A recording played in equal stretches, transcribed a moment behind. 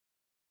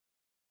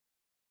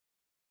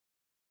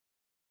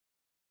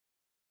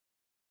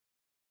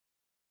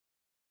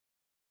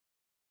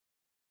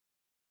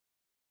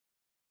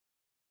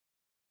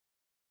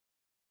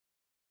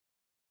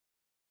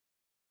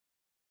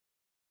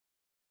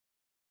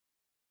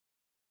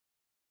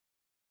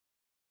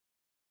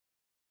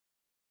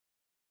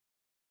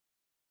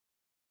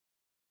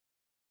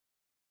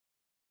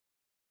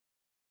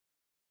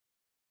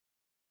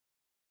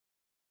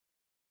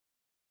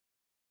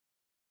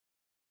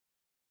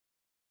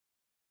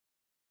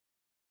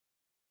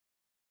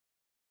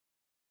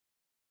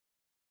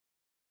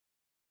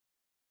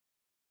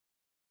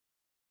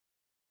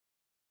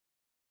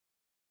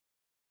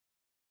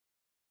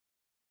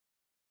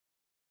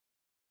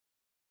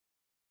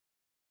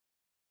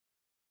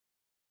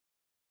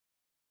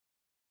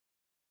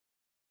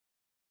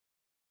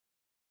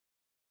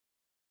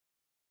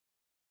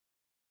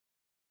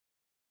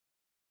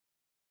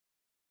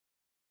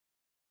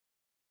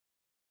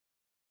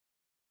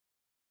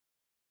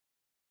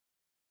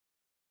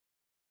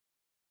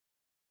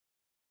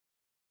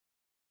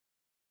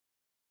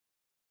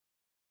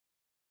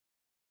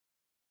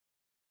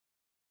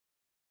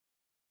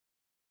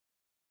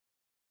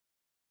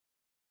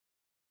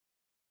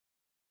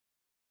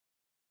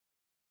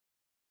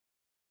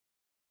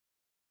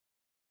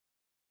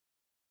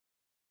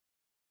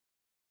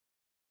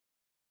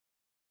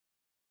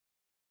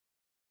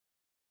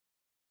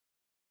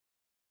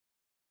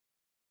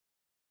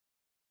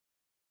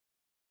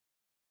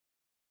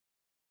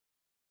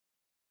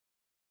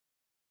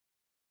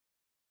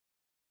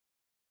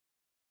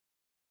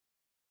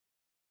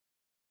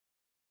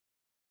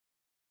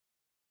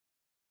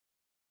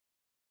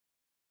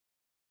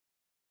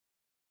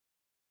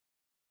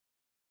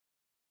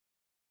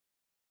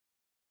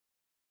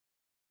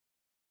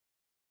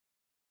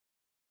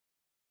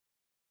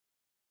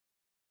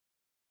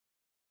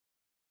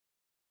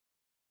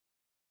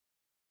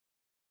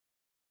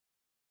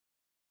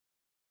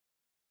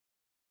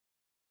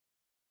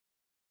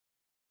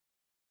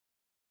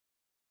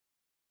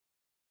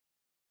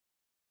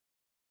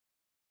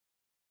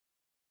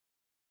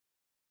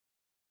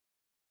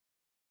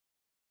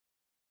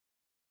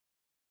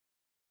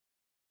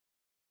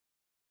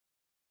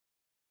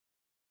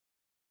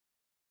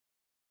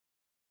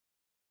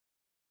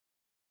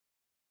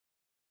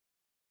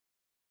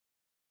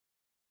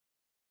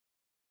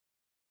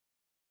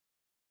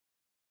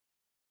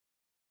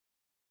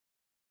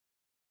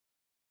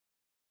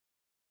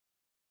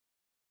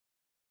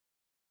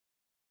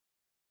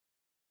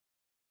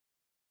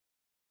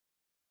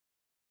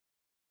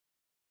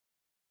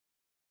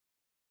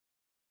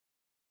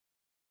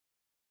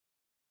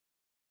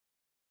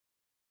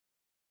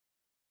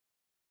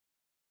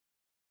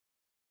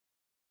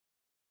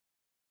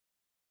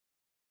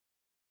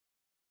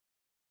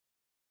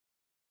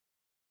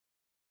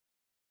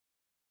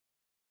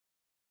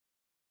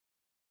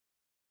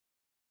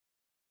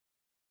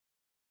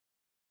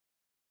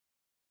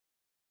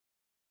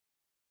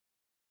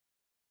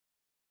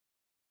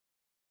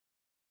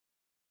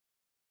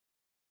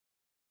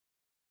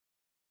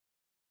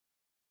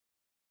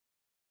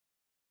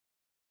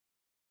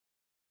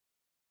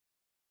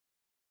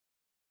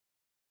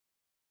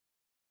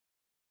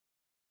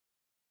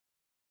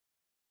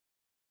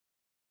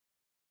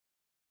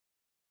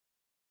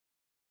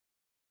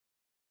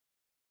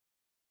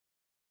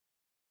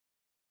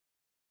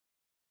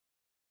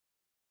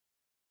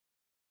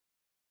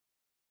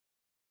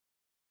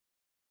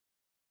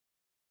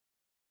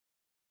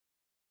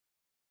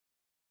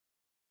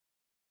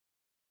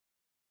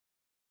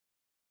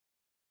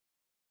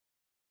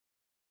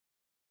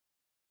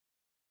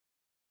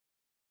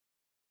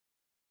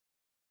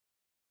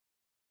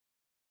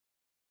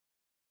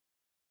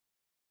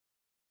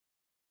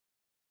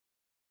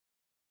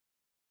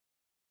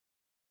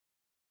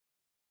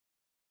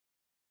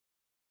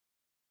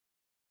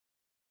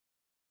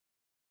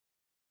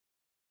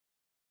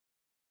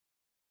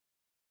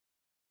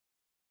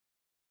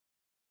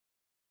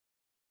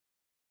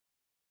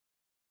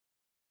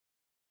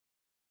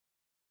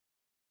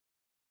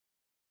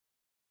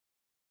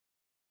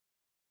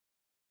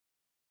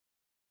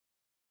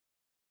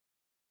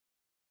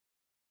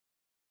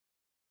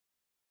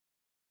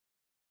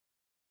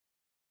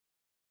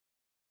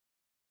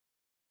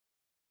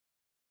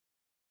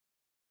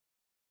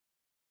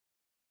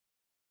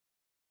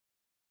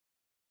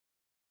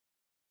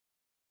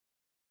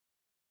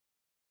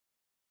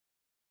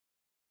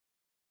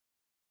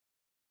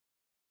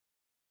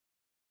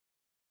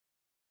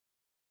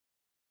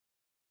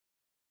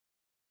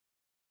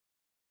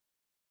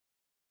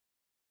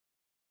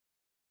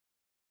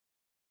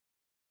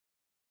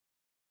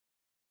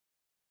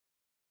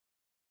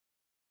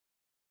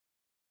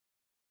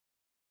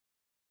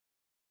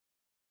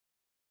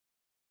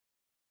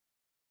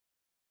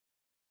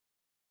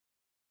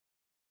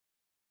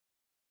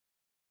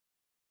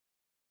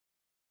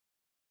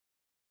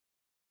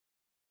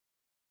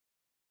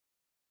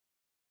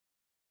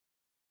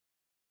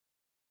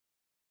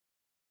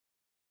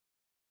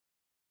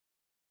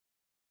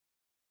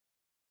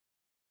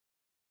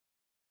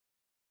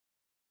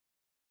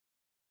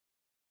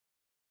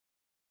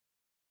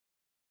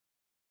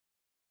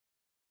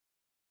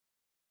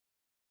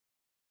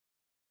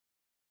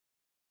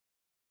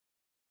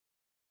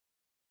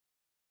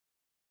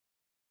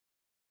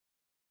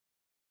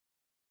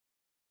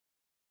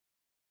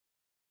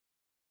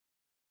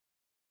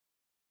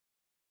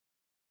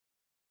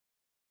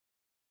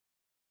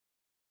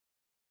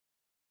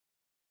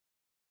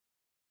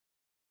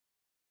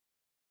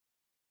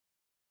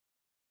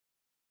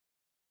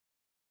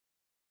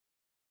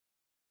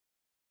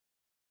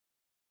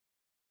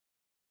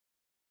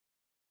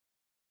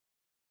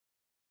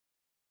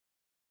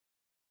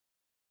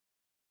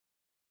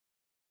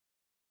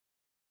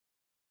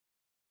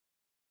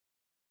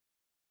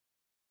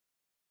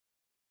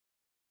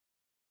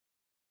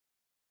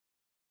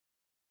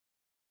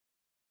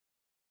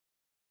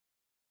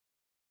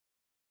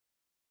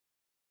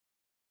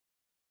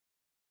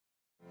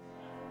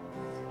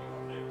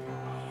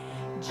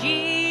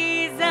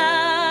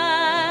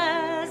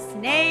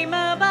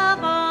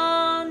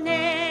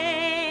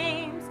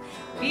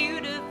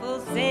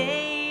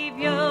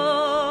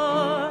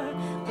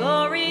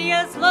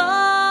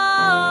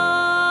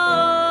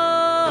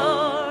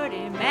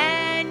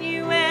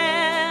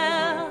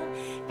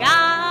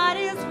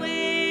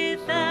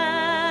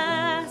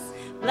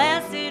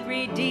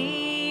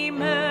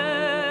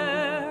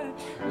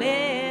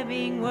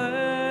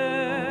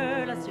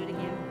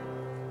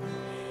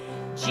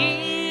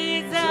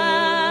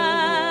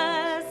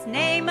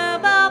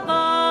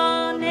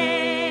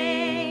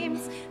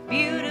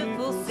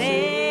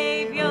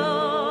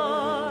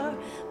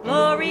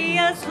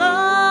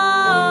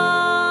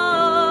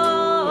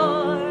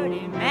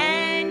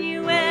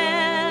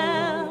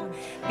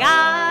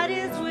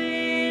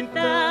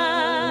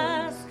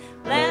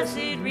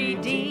blessed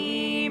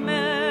Redeemer,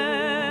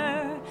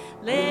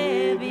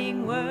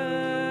 living Word.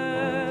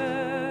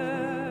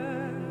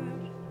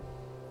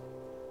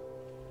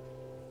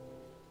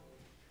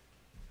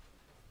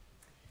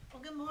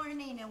 Well, good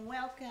morning and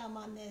welcome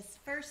on this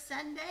first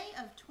Sunday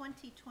of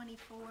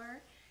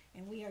 2024.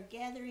 And we are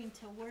gathering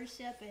to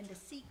worship and to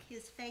seek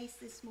His face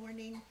this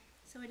morning.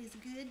 So it is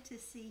good to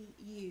see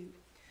you.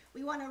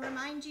 We want to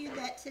remind you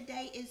that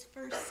today is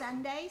First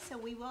Sunday, so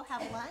we will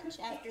have lunch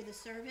after the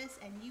service,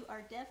 and you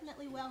are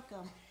definitely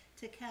welcome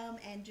to come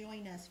and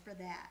join us for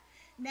that.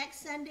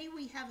 Next Sunday,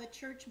 we have a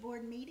church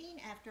board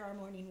meeting after our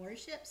morning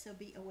worship, so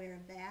be aware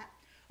of that.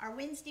 Our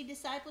Wednesday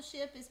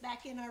discipleship is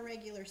back in our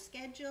regular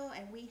schedule,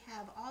 and we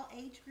have all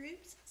age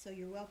groups, so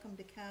you're welcome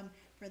to come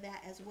for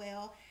that as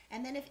well.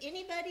 And then if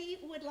anybody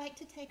would like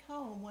to take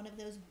home one of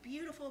those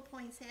beautiful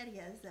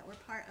poinsettias that were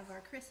part of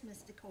our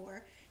Christmas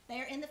decor, they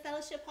are in the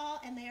fellowship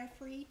hall and they are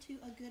free to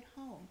a good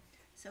home.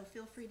 So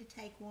feel free to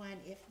take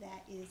one if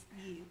that is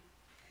you.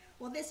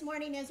 Well, this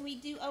morning as we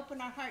do open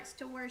our hearts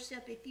to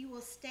worship, if you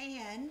will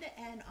stand,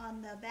 and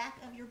on the back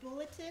of your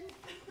bulletin,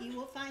 you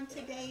will find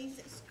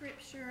today's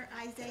scripture,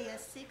 Isaiah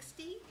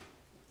 60.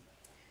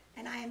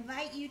 And I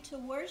invite you to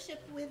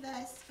worship with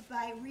us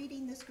by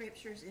reading the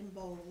scriptures in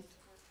bold.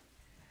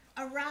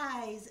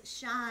 Arise,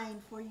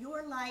 shine, for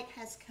your light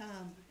has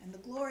come, and the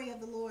glory of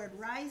the Lord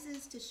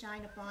rises to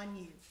shine upon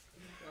you.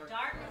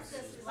 Darkness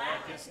as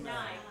black as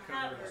night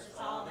covers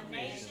all the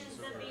nations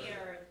of the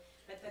earth,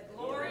 but the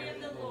glory of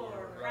the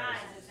Lord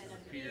rises and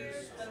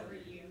appears over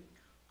you.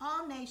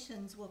 All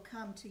nations will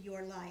come to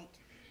your light.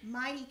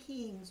 Mighty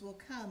kings will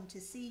come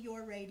to see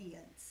your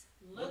radiance.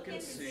 Look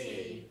and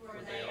see, for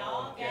they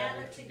all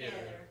gather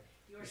together.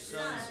 Your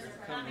sons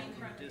are coming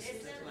from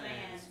distant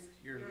lands.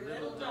 Your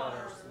little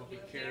daughters will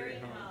be carried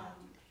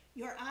home.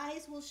 Your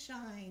eyes will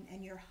shine,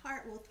 and your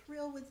heart will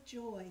thrill with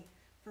joy.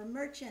 For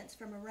merchants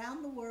from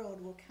around the world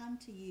will come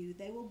to you.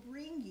 They will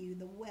bring you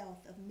the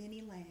wealth of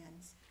many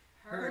lands.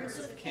 Herds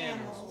of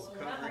camels will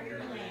cover your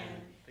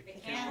land, the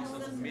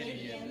camels of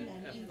Midian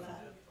and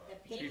Ephah.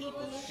 The people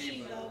of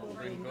Sheba will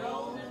bring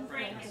gold and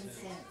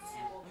frankincense,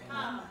 and will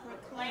come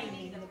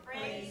proclaiming the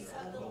praise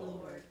of the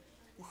Lord.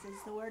 This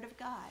is the word of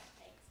God.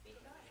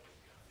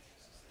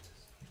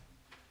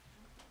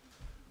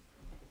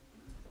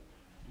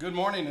 Good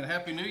morning and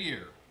Happy New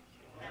Year.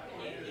 Happy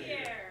New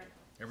Year.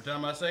 Every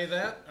time I say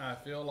that, I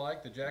feel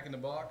like the Jack in the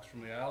Box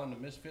from the Island of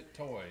Misfit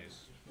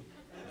Toys.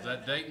 Does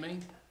that date me?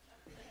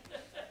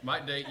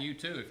 Might date you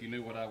too if you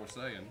knew what I was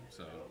saying.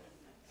 So,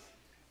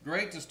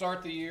 great to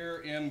start the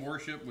year in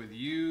worship with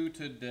you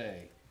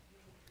today.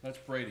 Let's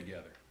pray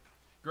together.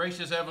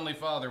 Gracious Heavenly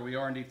Father, we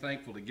are indeed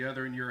thankful to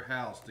gather in your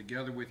house,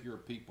 together with your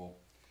people,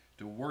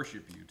 to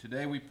worship you.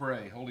 Today we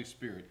pray, Holy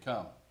Spirit,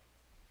 come.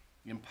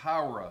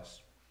 Empower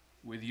us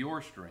with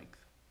your strength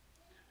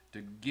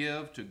to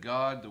give to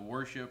God the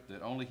worship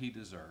that only He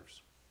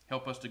deserves.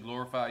 Help us to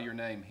glorify your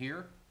name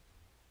here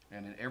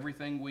and in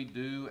everything we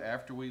do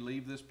after we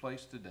leave this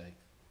place today.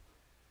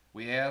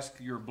 We ask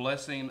your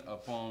blessing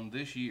upon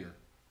this year,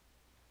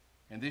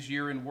 and this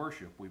year in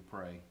worship, we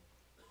pray.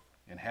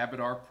 Inhabit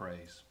our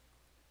praise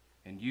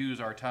and use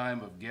our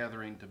time of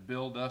gathering to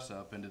build us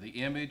up into the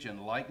image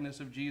and likeness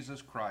of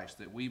Jesus Christ,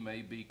 that we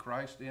may be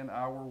Christ in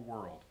our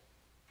world,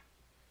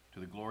 to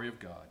the glory of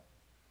God.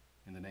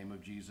 In the name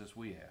of Jesus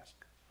we ask.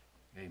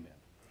 Amen.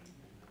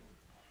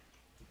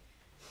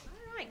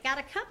 All right, got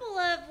a couple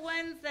of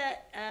ones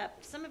that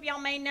some of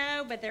y'all may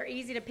know, but they're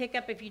easy to pick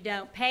up if you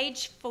don't.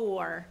 Page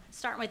 4,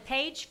 starting with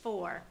page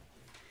 4.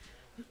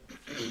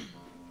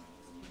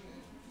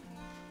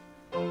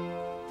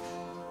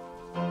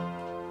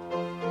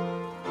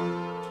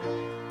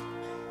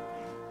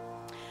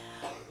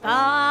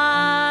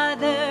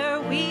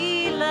 Father,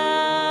 we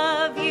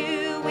love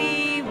you,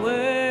 we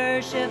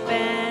worship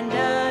and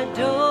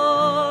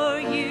adore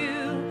you.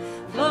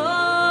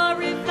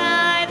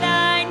 Glorify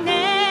thy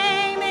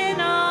name in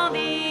all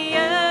the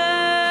earth.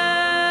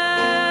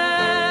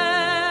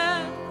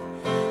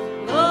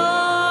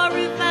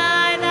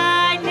 Glorify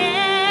thy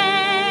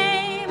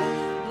name.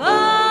 Glorify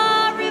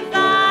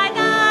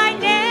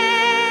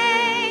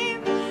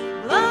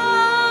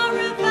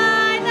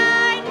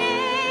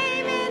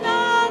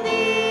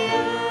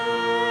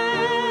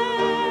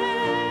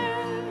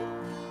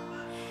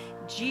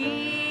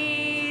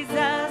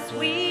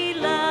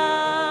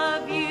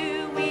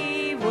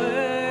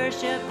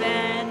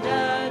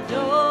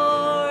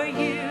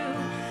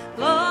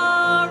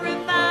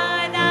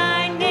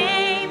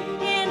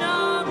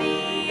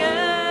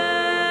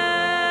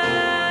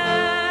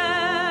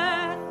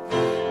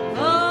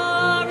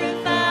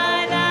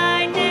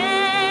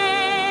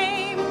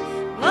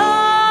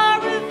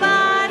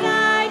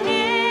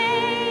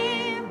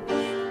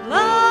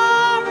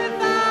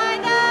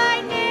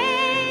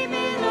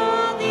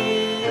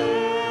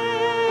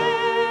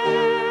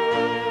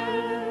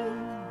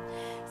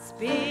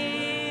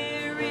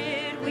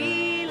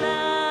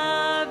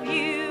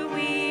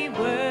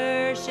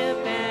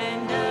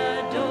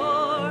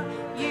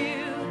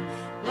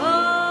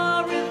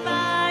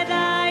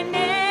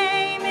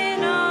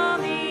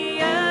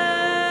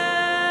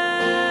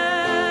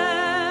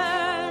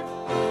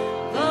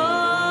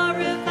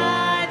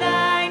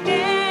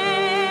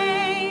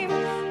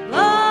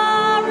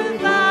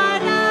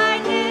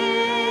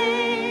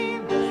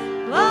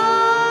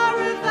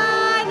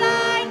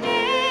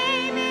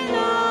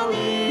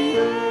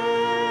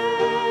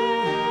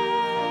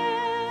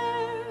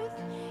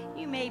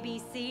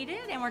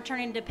we're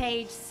turning to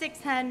page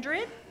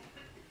 600.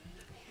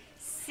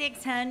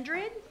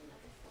 600.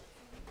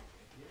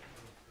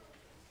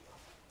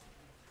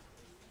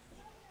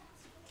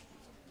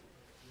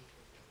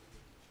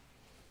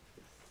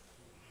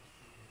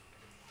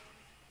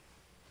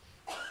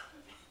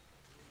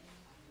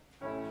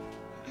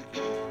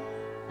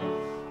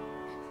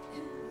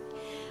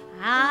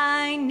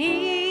 I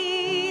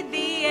need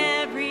thee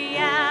every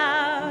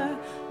hour,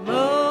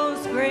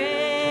 most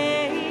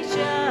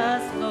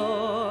gracious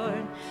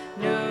Lord.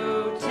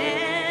 No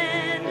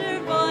tender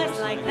voice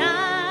like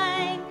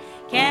thine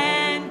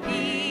can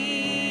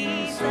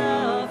peace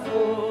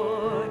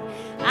afford.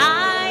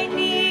 I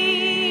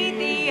need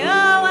thee,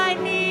 oh, I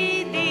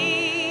need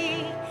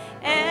thee.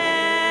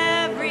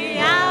 Every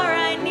hour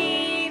I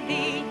need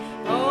thee.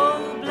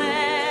 Oh,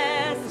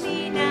 bless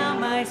me now,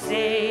 my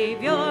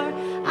Savior.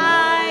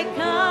 I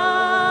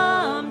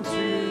come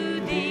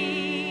to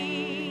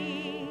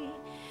thee.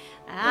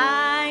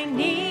 I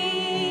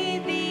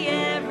need thee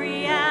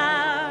every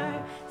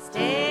hour.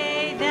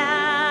 Stay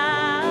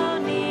thou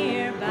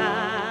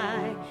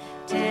nearby.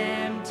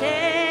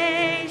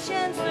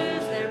 Temptations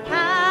lose their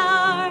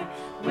power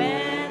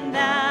when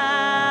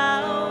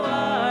thou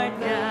art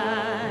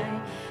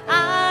nigh.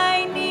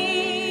 I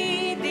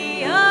need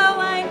thee, oh,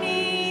 I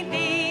need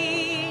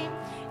thee.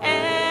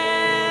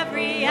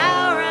 Every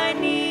hour I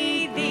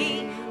need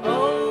thee.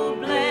 Oh,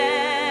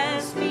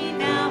 bless me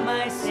now,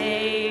 my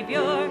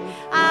Savior.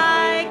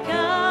 I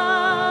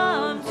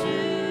come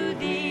to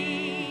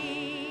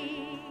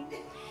thee.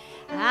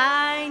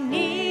 I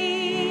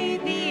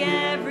need thee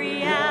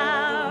every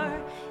hour,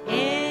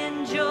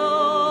 in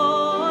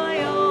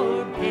joy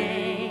or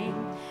pain.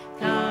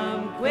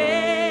 Come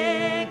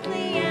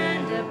quickly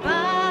and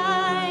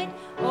abide,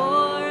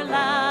 or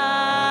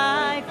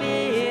life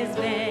is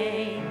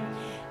vain.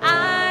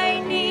 I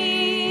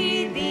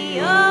need thee,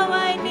 oh,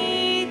 I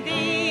need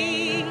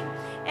thee.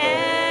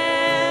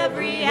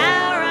 Every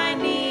hour I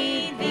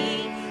need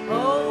thee.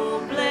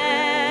 Oh,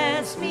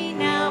 bless me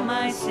now,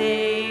 my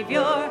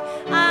Savior.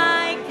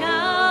 I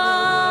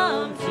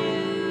come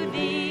to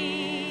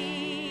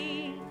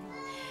thee.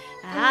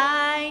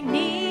 I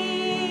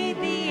need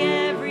thee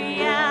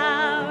every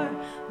hour,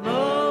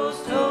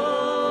 most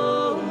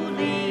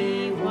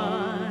holy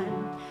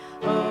one.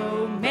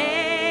 Oh,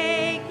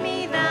 make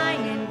me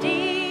thine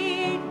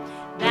indeed,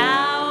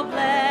 thou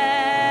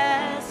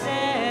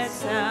blessed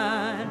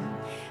Son.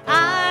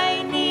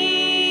 I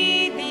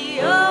need thee,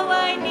 oh,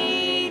 I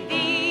need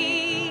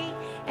thee.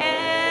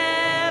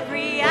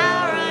 Every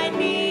hour I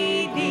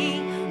need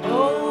thee.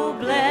 Oh,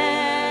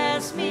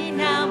 bless me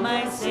now,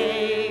 my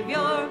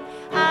Savior.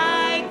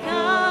 I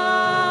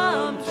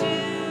come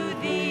to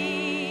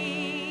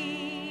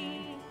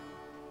thee.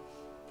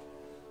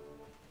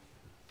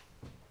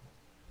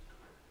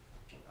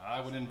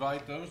 I would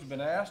invite those who've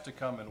been asked to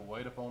come and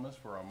wait upon us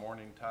for our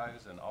morning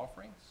tithes and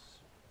offerings.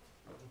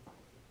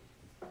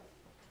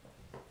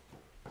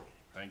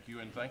 Thank you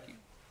and thank you.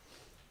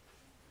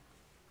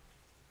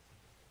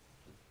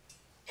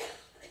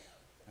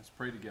 Let's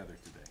pray together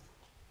today.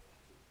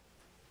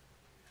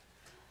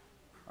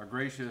 Our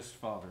gracious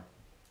Father,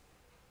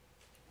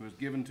 who has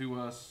given to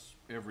us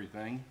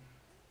everything,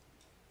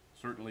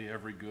 certainly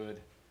every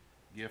good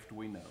gift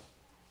we know.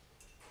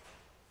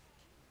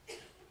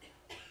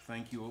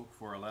 Thank you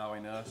for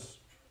allowing us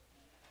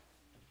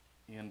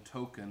in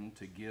token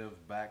to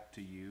give back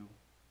to you,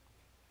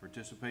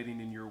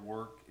 participating in your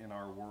work in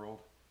our world.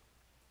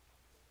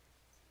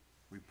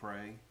 We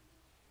pray,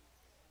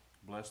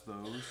 bless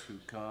those who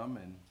come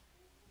and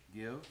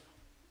give,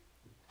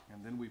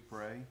 and then we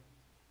pray,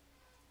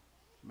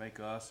 make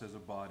us as a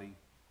body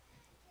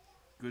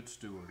good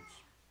stewards,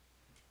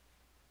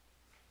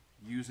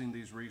 using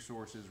these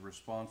resources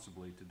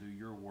responsibly to do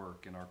your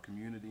work in our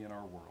community and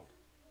our world.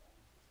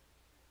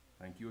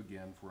 Thank you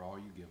again for all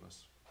you give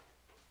us.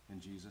 In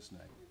Jesus'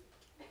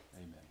 name,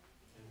 amen.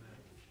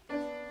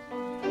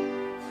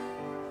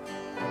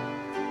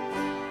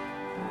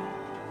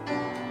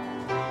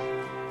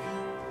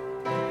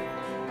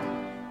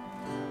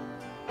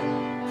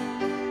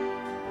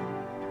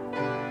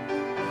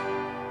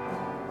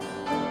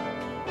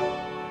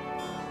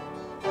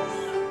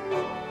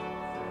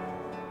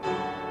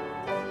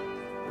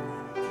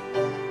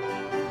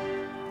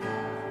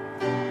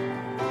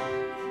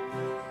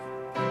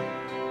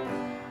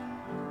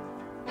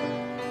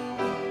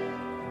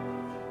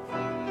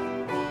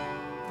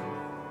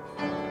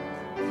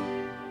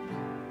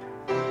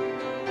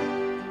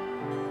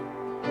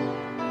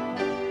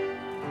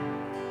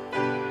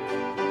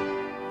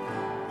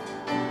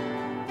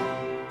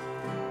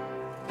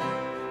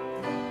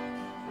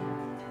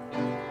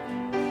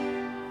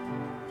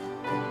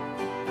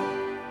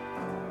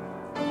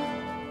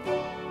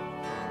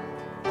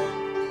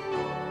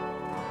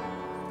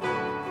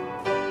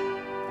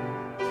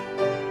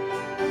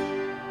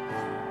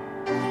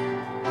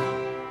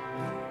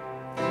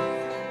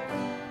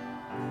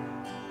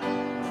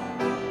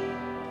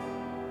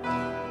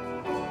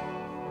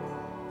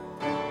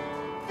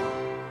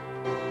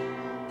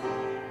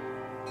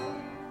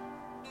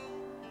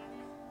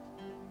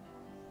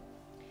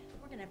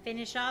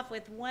 finish off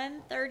with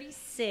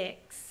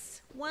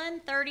 136.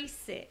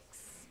 136.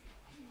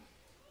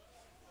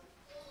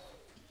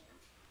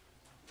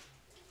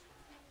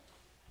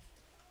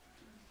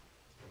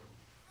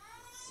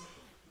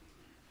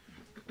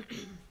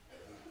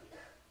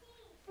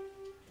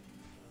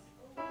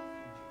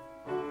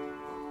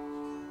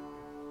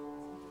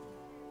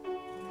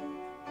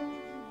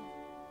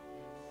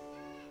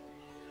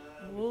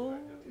 Oh,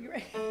 you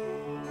ready?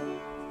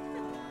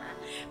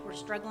 We're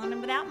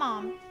struggling without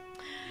Mom.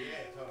 Yeah,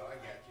 hold on, I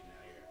got you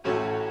now here.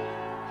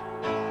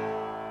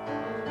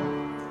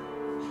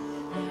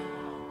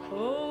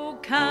 Oh,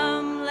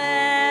 come,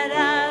 let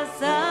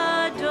us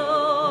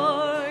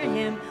adore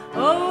him.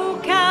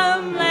 Oh,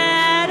 come,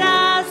 let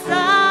us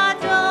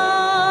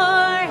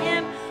adore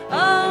him.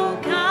 Oh,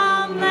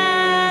 come,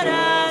 let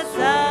us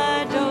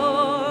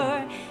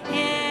adore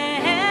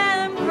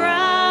him.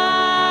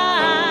 Christ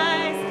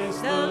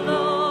the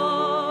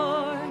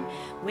Lord.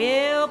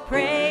 We'll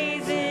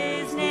praise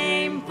his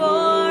name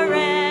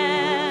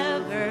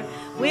forever.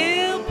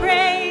 We'll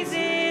praise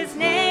his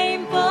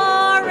name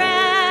forever.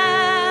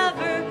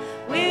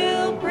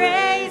 We'll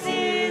praise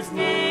his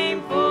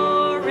name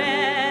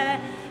forever.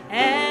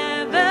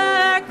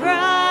 Christ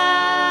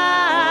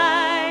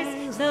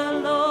the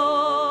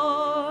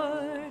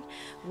Lord.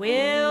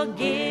 We'll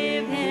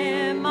give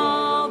him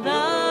all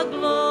the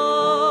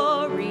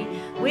glory.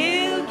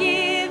 We'll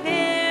give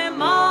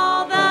him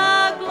all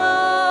the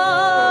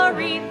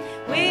glory.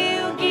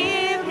 We'll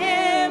give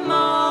him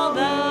all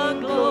the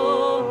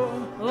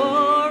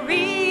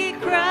glory.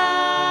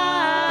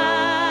 Christ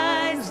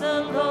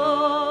the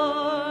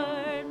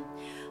Lord.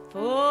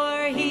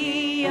 For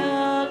he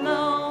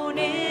alone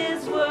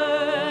is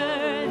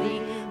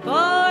worthy.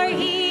 For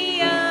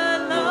he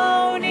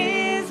alone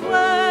is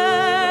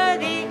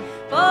worthy.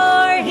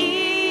 For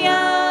he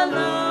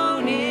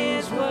alone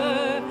is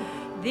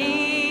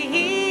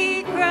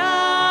worthy. Christ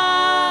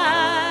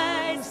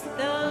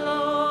the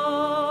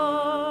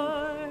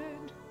Lord.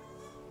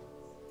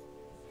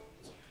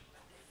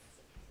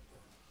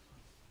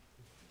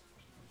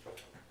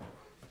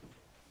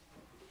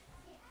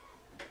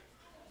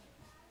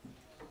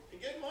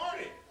 Good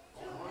morning.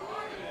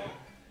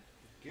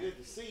 Good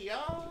to see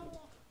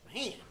y'all.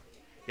 Man,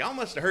 y'all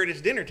must have heard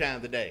it's dinner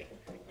time today.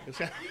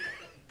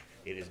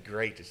 It is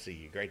great to see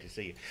you. Great to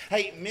see you.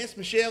 Hey, Miss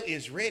Michelle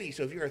is ready.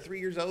 So if you are 3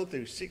 years old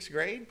through 6th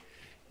grade,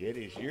 it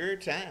is your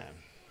time.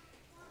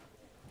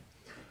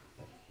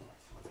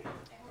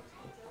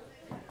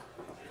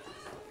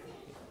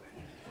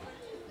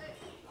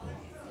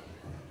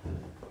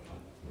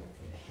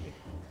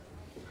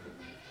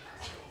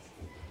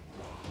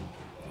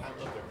 I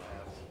love their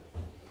laughs.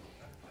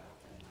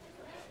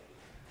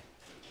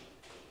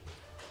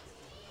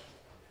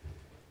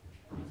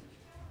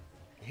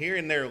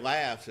 Hearing their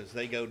laughs as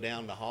they go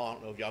down the hall, I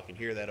don't know if y'all can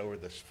hear that over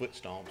the foot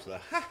stomps. The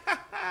ha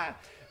ha ha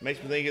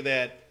makes me think of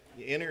that.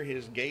 You enter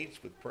his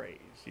gates with praise,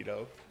 you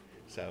know.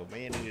 So,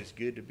 man, it is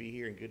good to be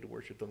here and good to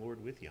worship the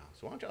Lord with y'all.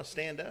 So why don't y'all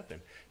stand up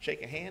and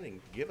shake a hand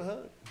and give a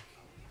hug?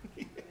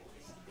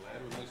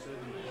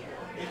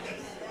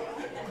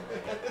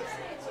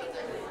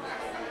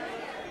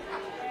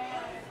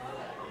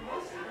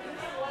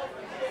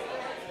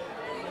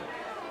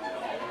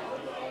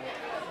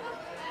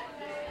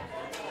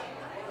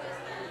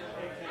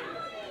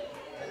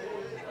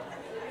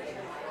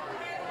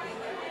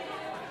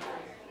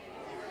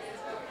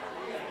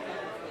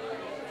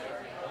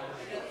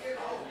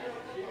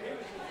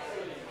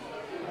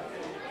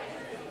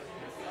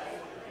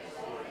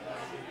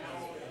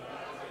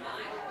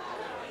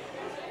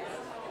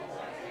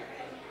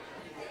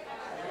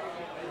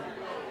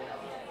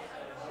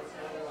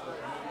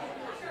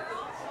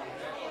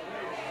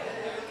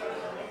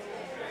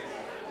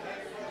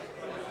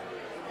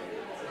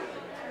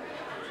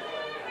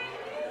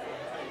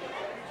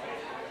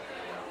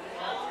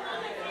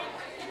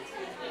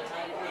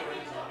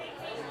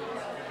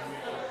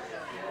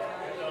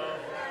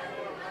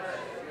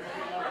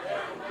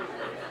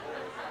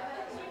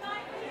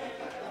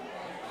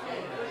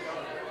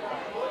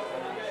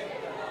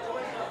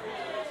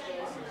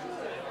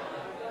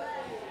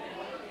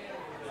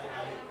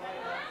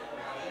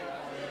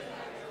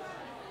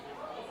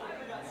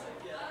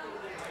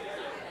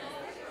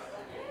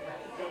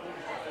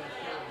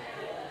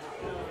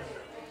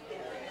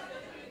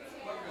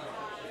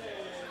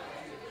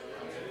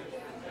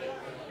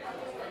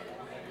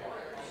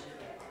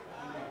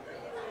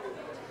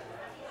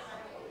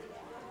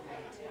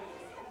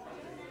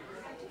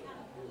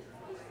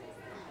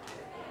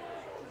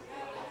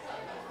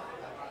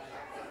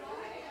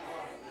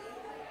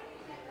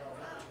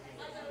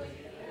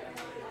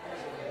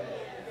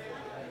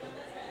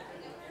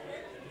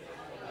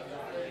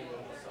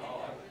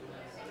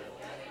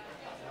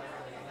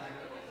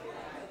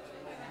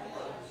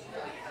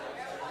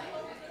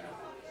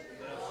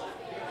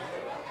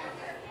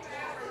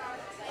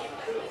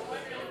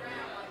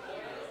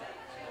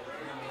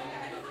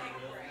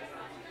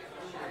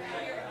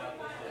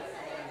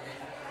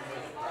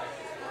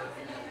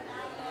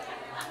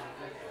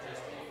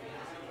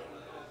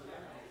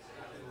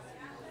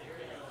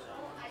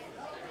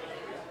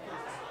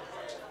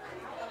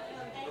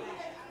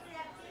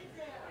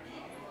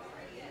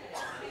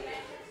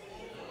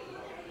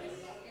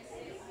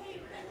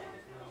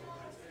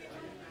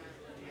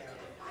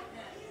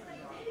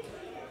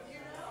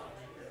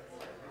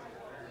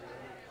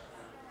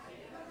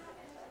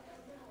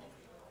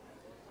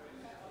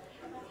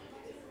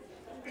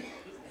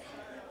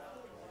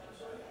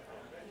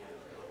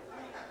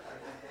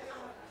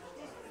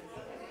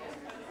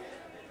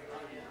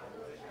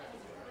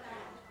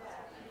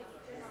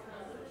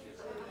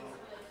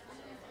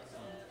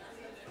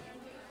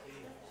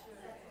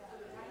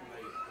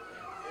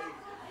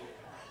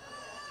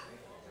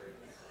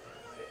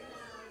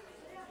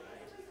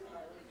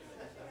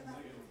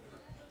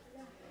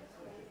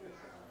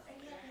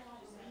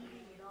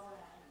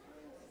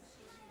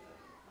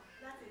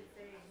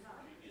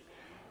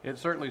 It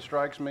certainly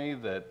strikes me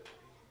that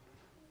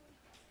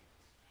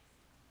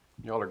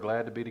y'all are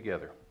glad to be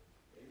together.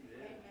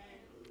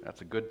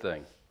 That's a good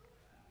thing.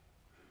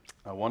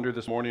 I wonder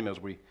this morning as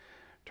we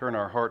turn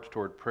our hearts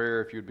toward prayer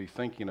if you'd be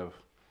thinking of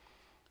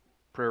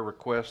prayer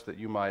requests that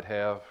you might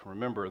have.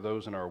 Remember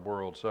those in our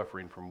world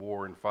suffering from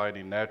war and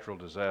fighting, natural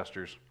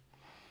disasters.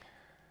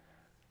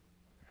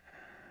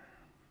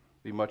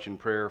 Be much in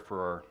prayer for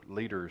our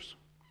leaders,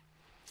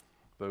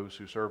 those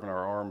who serve in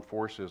our armed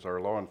forces, our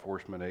law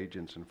enforcement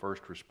agents and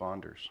first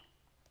responders.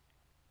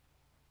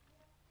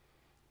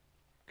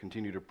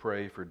 Continue to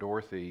pray for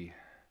Dorothy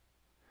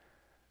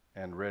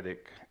and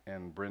Reddick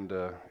and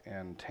Brenda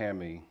and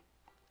Tammy,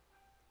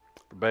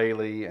 for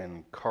Bailey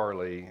and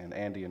Carly and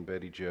Andy and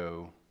Betty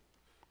Jo,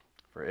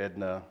 for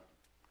Edna,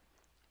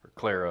 for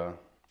Clara,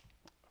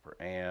 for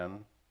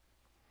Ann,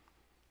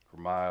 for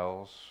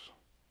Miles,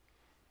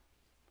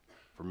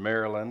 for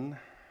Marilyn,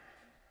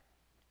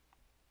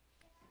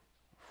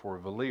 for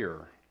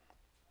Valier,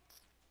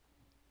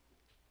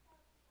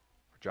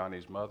 for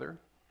Johnny's mother,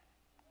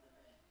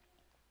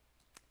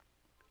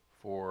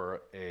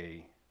 for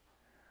a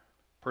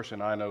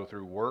person I know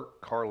through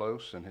work,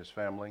 Carlos and his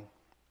family,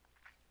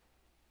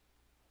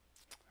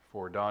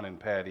 for Don and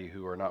Patty,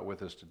 who are not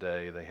with us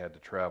today. They had to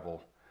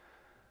travel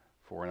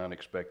for an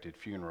unexpected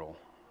funeral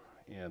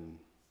in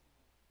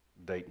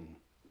Dayton,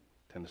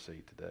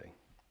 Tennessee today.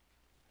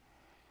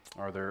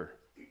 Are there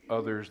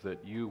others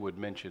that you would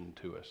mention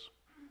to us?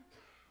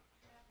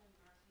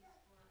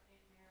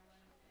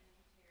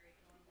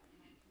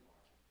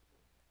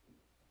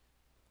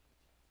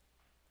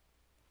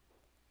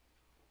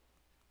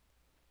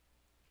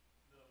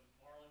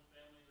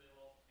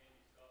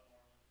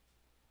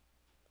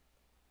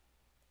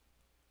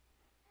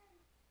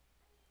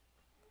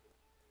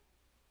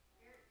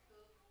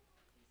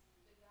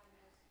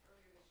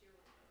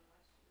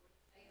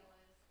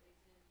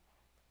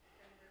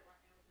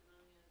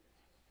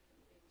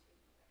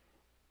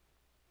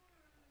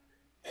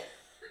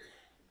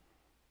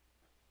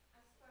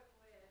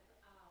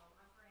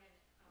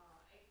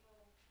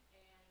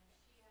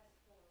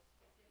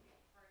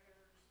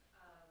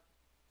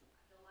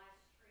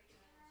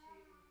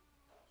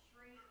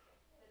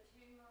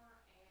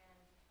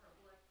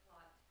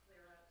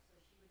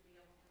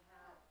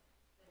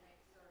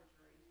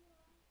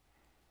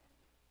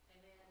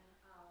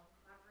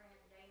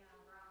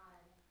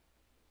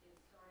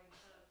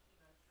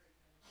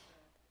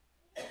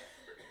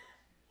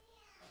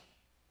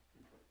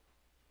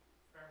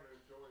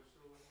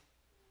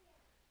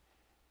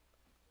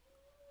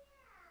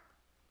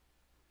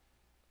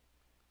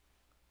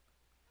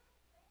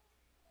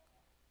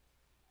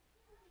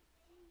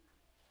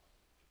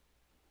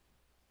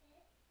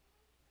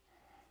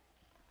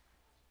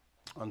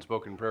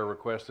 Unspoken prayer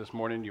request this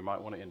morning you might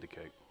want to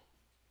indicate.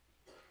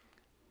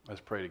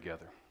 Let's pray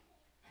together.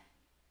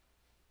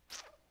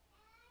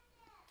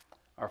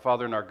 Our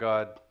Father and our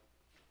God,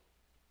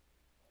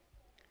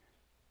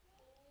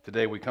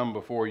 today we come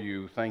before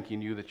you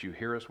thanking you that you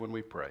hear us when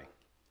we pray.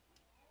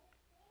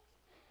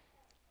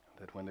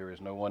 That when there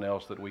is no one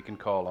else that we can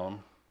call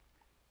on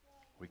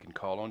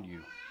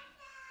you.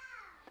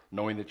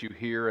 Knowing that you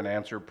hear and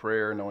answer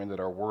prayer, knowing that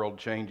our world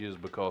changes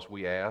because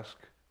we ask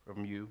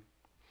from you.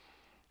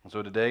 And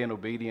so today in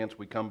obedience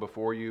we come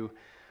before you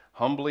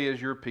humbly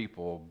as your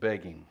people,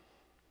 begging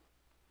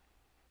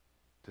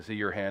to see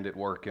your hand at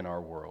work in our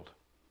world.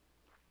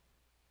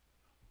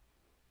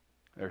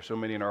 There are so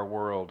many in our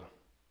world,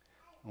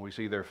 and we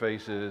see their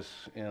faces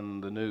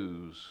in the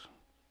news.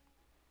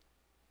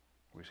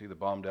 We see the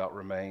bombed out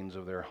remains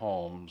of their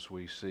homes.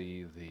 We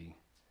see the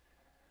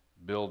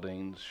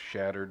buildings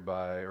shattered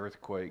by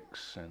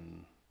earthquakes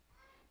and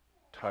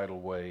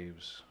tidal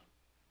waves.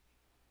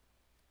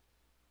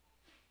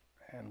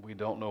 And we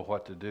don't know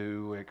what to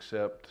do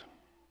except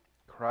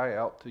cry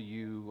out to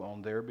you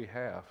on their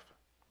behalf.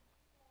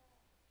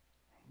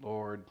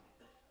 Lord,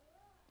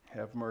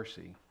 have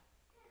mercy.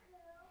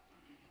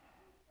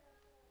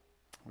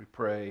 We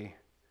pray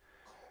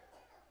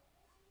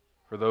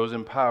for those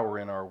in power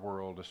in our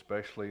world,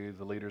 especially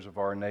the leaders of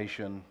our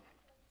nation,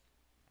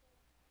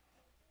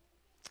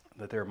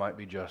 that there might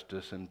be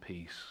justice and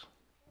peace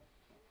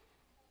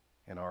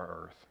in our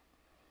earth.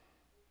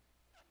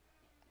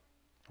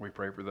 We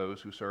pray for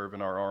those who serve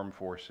in our armed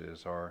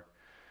forces, our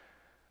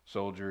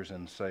soldiers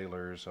and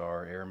sailors,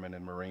 our airmen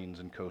and Marines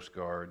and Coast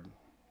Guard.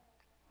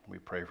 We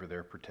pray for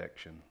their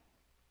protection.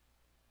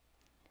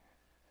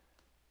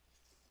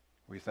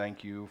 We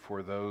thank you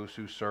for those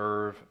who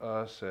serve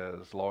us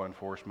as law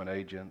enforcement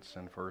agents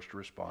and first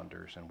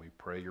responders, and we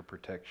pray your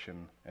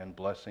protection and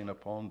blessing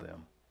upon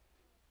them.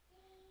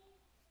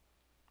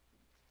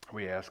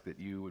 We ask that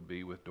you would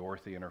be with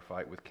Dorothy in her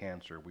fight with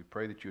cancer. We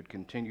pray that you would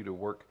continue to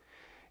work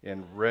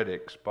in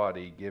Reddick's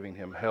body, giving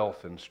him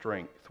health and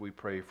strength. We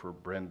pray for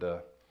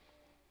Brenda.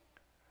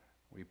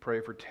 We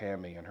pray for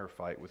Tammy and her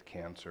fight with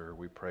cancer.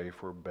 We pray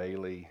for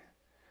Bailey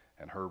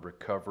and her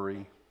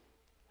recovery.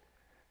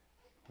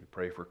 We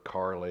pray for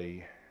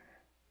Carly.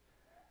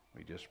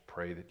 We just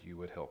pray that you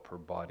would help her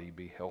body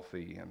be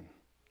healthy and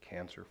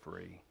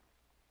cancer-free.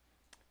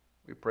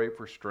 We pray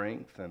for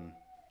strength and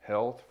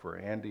health for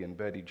Andy and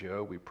Betty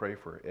Jo. We pray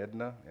for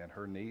Edna and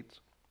her needs.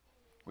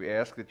 We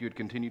ask that you'd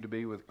continue to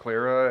be with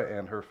Clara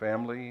and her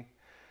family.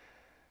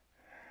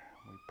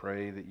 We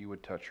pray that you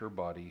would touch her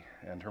body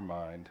and her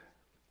mind.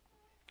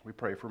 We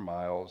pray for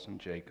Miles and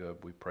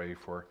Jacob. We pray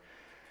for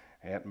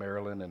Aunt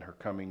Marilyn and her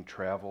coming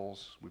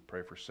travels. We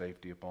pray for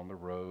safety upon the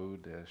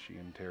road as she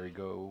and Terry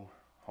go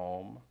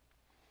home.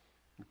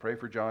 We pray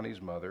for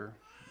Johnny's mother.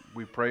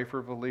 We pray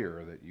for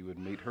Valir, that you would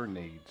meet her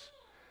needs.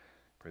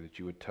 Pray that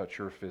you would touch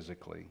her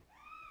physically.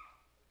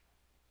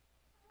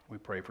 We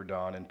pray for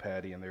Don and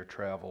Patty and their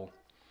travel,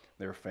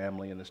 their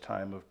family in this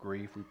time of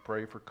grief. We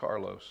pray for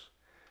Carlos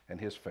and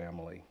his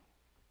family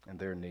and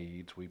their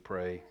needs. We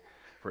pray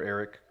for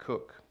Eric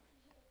Cook.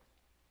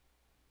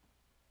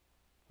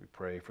 We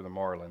pray for the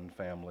Marlin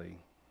family.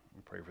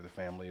 We pray for the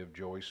family of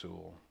Joy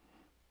Sewell.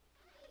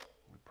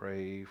 We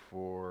pray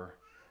for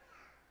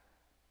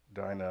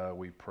Dinah.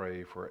 We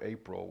pray for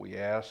April. We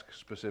ask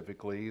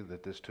specifically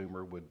that this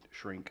tumor would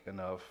shrink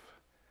enough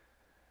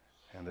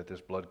and that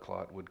this blood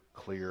clot would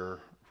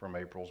clear from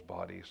April's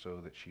body so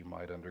that she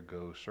might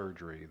undergo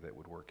surgery that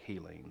would work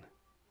healing.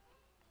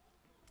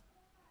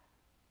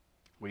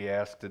 We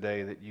ask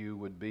today that you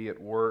would be at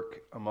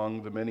work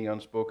among the many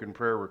unspoken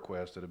prayer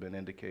requests that have been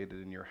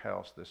indicated in your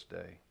house this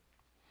day.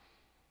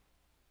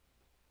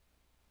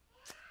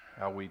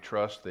 How we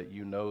trust that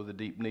you know the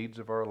deep needs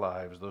of our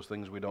lives, those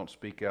things we don't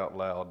speak out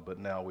loud, but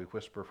now we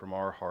whisper from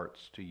our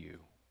hearts to you.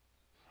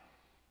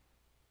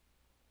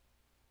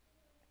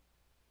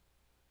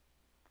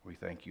 We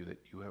thank you that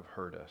you have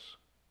heard us.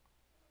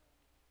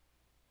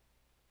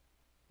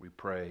 We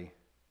pray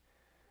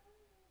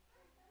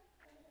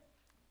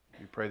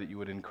that you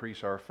would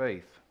increase our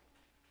faith.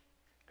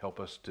 Help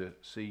us to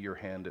see your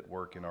hand at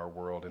work in our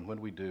world. And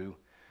when we do,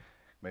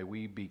 may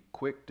we be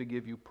quick to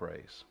give you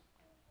praise.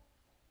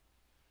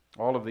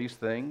 All of these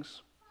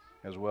things,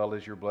 as well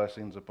as your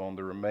blessings upon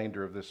the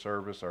remainder of this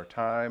service, our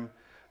time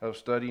of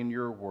studying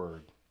your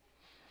word.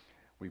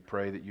 We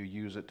pray that you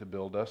use it to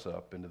build us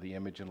up into the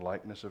image and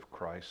likeness of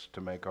Christ,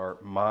 to make our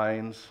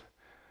minds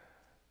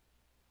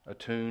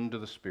attuned to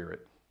the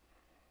Spirit.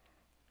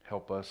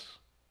 Help us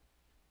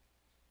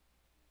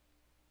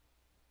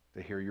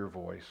to hear your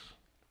voice,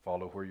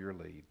 follow where you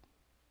lead.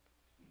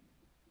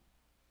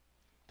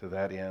 To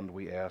that end,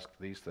 we ask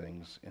these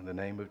things in the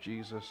name of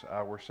Jesus,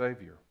 our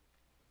Savior.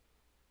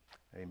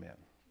 Amen.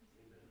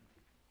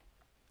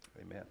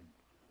 Amen.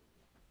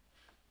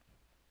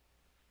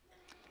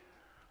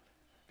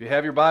 If you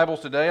have your Bibles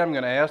today, I'm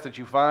going to ask that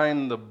you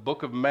find the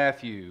book of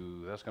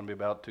Matthew. That's going to be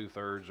about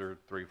 2/3 or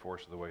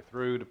 3/4 of the way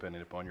through,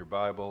 depending upon your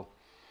Bible.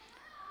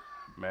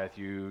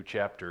 Matthew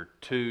chapter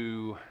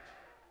 2.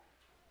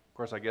 Of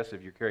course, I guess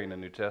if you're carrying the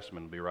New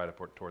Testament, it'll be right up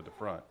toward the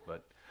front,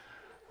 but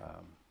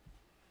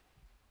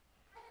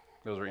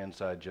those are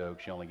inside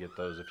jokes. You only get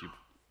those if you've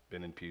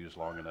been in pews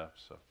long enough.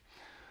 So,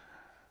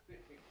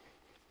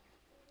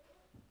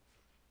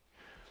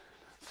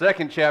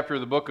 second chapter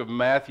of the book of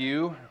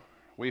Matthew.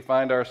 We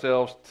find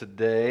ourselves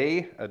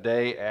today,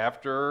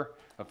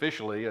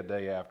 officially a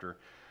day after,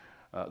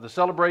 the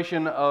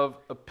celebration of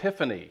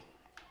Epiphany.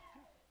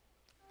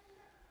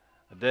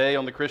 A day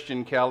on the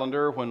Christian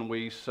calendar when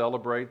we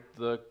celebrate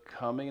the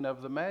coming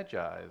of the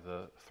Magi,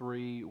 the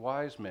three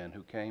wise men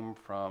who came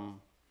from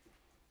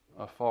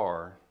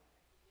afar.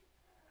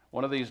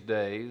 One of these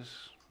days,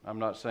 I'm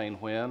not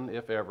saying when,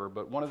 if ever,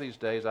 but one of these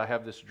days I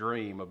have this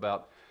dream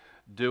about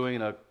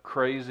doing a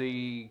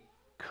crazy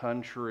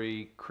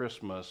country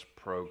Christmas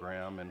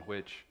program in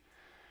which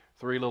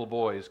three little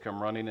boys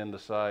come running in the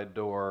side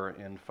door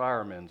in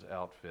firemen's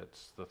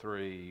outfits, the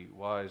three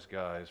wise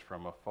guys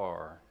from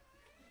afar.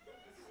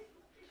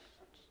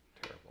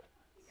 Terrible.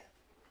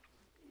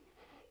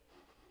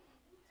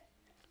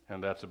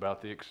 And that's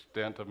about the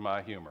extent of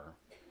my humor.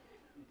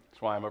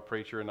 That's why I'm a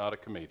preacher and not a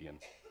comedian.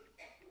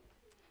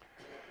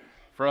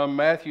 From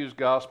Matthew's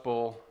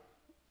Gospel,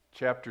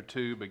 chapter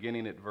 2,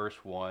 beginning at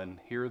verse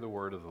 1, hear the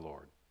word of the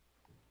Lord.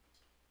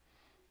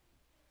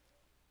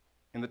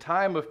 In the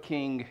time of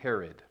King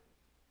Herod,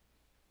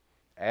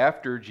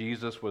 after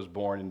Jesus was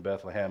born in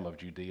Bethlehem of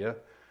Judea,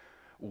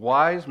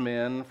 wise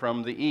men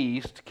from the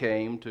east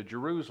came to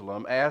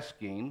Jerusalem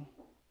asking,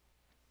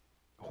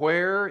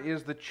 "Where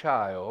is the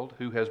child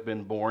who has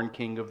been born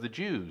King of the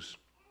Jews?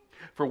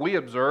 For we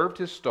observed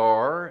his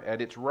star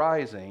at its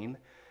rising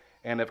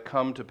and have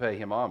come to pay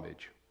him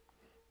homage."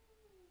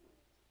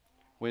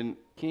 When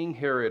King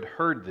Herod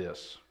heard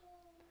this,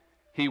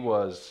 he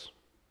was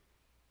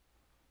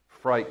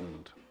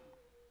frightened,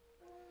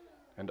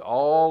 and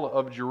all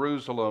of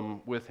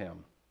Jerusalem with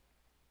him.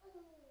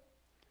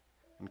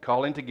 And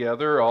calling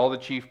together all the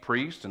chief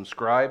priests and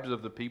scribes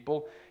of the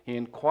people, he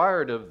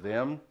inquired of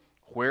them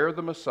where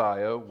the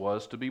Messiah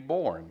was to be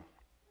born.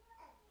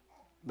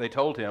 They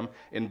told him,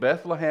 "In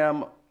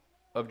Bethlehem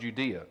of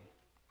Judea.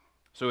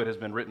 So it has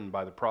been written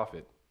by the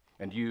prophet.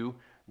 And you,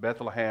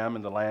 Bethlehem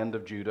in the land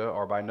of Judah,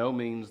 are by no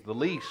means the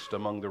least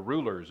among the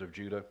rulers of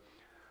Judah.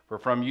 For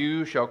from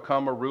you shall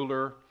come a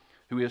ruler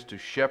who is to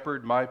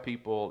shepherd my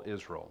people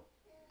Israel."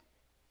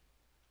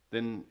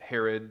 Then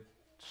Herod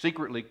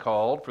secretly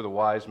called for the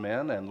wise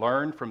men and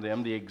learned from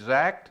them the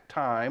exact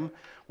time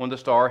when the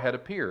star had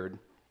appeared.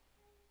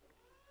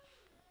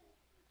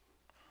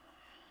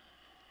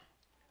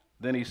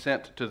 Then he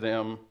sent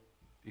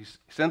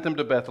them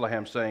to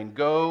Bethlehem, saying,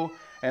 "Go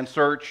and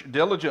search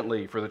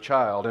diligently for the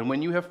child, and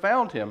when you have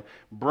found him,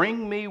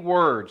 bring me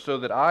word so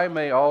that I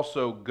may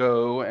also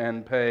go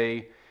and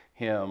pay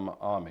him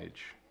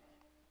homage."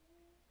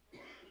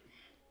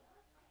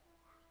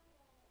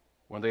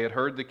 When they had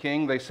heard the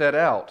king, they set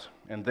out,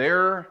 and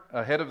there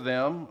ahead of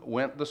them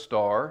went the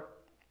star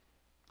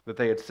that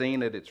they had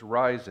seen at its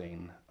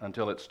rising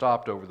until it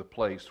stopped over the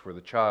place where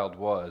the child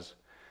was.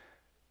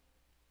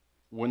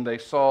 When they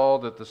saw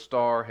that the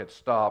star had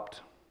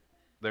stopped,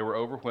 they were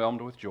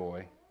overwhelmed with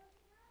joy.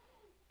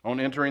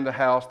 On entering the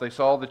house, they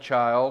saw the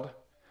child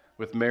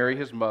with Mary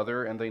his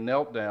mother, and they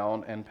knelt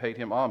down and paid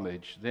him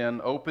homage.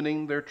 Then,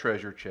 opening their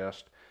treasure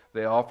chest,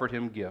 they offered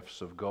him gifts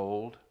of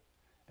gold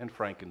and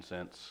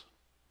frankincense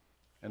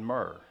and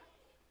myrrh.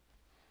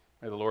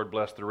 May the Lord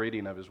bless the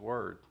reading of his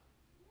word.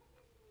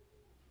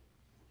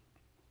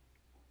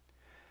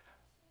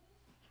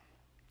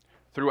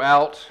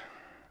 Throughout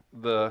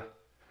the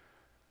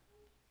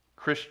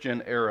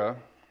Christian era,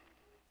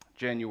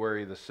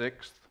 January the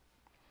 6th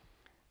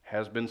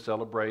has been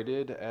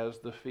celebrated as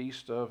the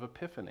Feast of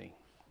Epiphany,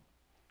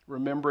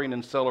 remembering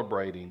and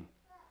celebrating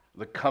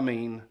the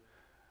coming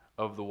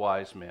of the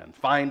wise men,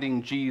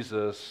 finding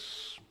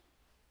Jesus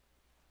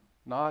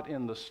not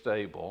in the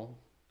stable.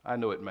 I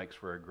know it makes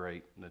for a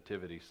great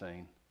nativity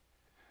scene.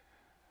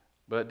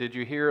 But did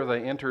you hear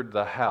they entered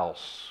the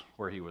house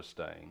where he was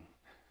staying?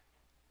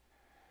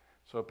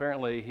 So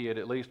apparently he had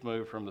at least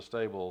moved from the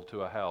stable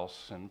to a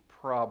house, and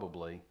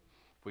probably,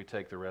 if we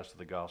take the rest of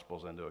the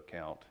Gospels into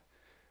account,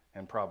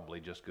 and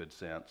probably just good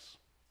sense,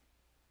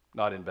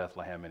 not in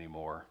Bethlehem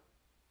anymore,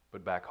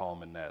 but back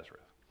home in Nazareth.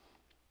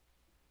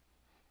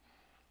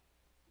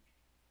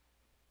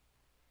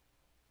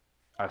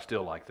 I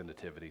still like the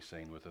nativity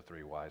scene with the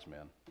three wise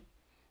men,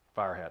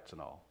 fire hats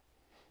and all.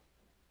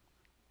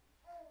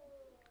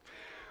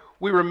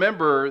 We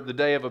remember the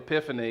day of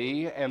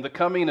Epiphany and the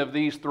coming of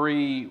these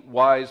three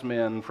wise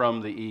men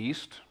from the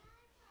east,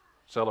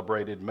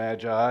 celebrated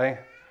Magi,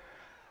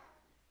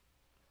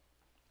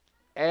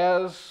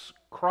 as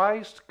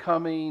Christ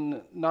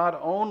coming not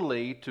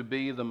only to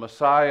be the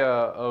Messiah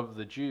of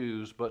the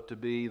Jews, but to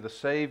be the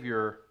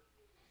Savior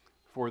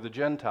for the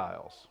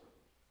Gentiles.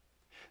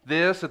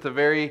 This at the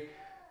very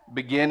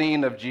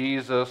beginning of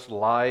Jesus'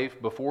 life,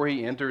 before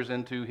he enters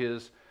into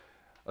his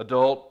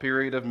adult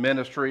period of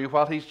ministry,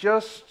 while he's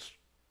just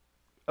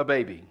a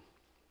baby,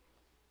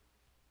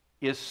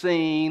 is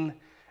seen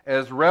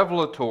as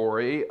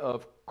revelatory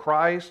of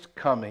Christ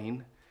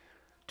coming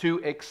to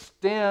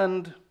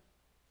extend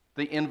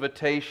the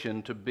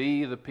invitation to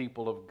be the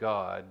people of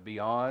God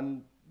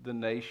beyond the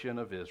nation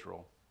of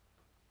Israel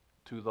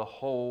to the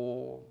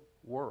whole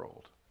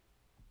world.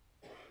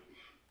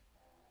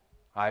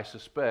 I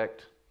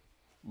suspect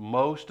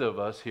most of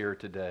us here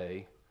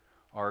today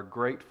are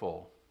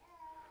grateful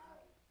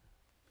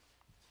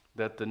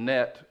that the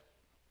net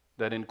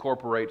that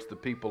incorporates the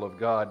people of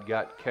God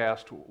got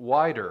cast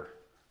wider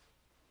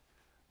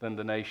than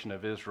the nation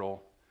of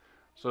Israel,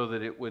 so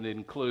that it would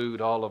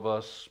include all of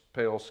us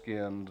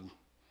pale-skinned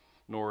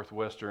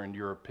Northwestern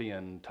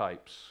European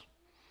types,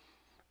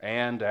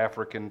 and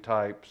African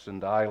types,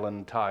 and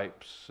island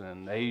types,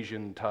 and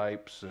Asian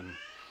types, and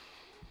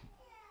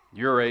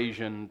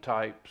Eurasian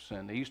types,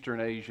 and Eastern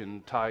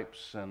Asian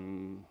types,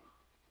 and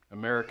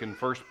American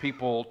First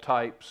People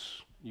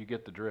types. You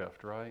get the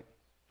drift, right?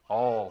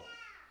 All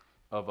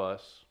of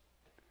us,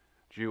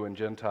 Jew and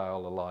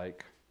Gentile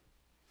alike,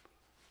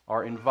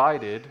 are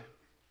invited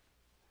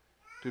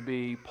to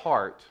be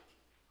part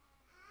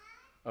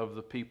of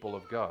the people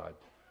of God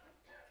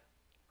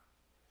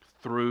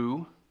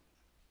through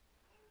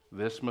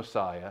this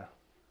Messiah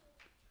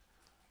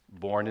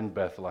born in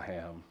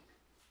Bethlehem,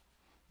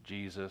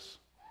 Jesus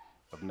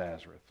of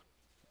Nazareth.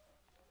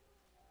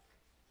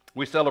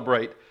 We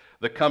celebrate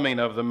the coming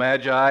of the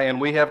Magi,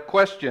 and we have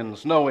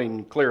questions,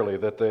 knowing clearly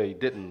that they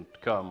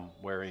didn't come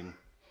wearing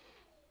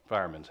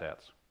firemen's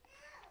hats.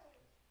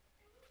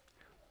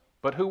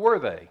 But who were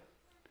they,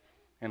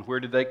 and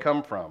where did they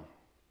come from?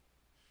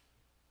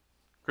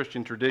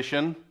 Christian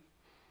tradition,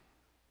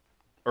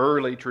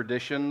 early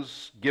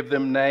traditions, give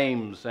them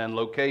names and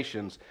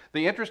locations.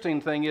 The interesting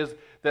thing is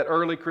that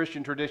early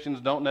Christian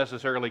traditions don't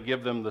necessarily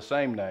give them the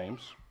same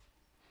names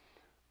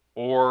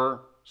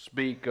or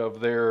speak of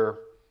their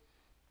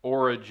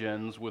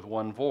origins with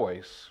one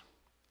voice.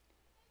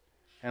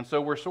 And so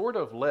we're sort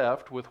of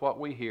left with what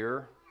we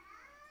hear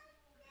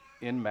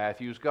in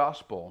Matthew's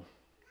gospel.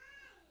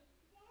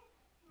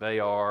 They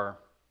are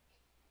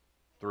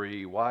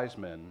three wise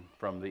men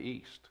from the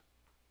east.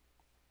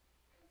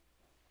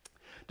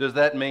 Does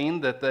that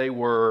mean that they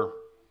were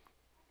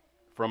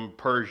from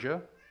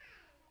Persia,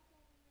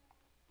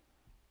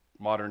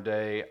 modern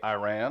day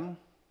Iran?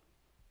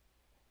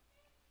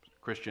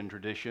 Christian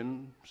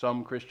tradition,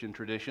 some Christian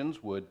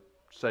traditions would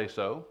say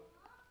so.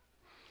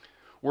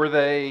 Were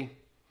they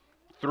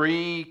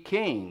 3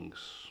 kings,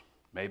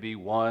 maybe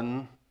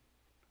one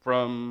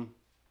from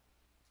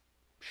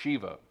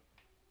Shiva,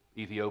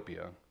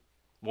 Ethiopia,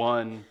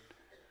 one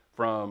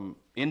from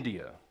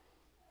India,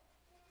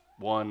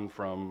 one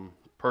from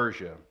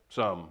Persia.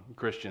 Some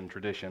Christian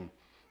tradition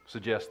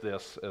suggests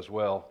this as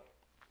well.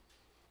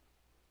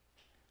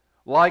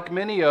 Like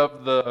many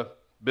of the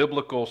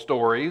biblical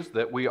stories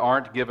that we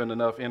aren't given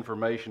enough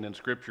information in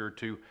Scripture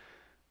to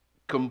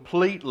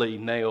completely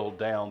nail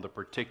down the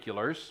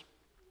particulars,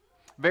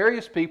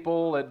 various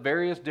people at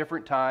various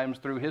different times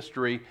through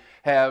history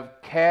have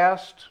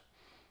cast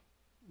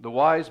the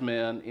wise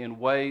men in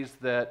ways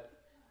that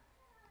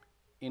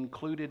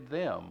included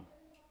them.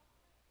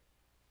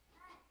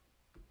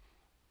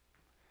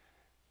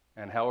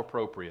 And how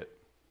appropriate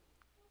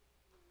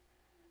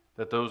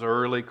that those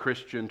early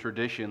Christian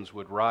traditions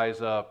would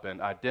rise up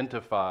and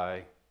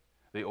identify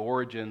the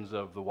origins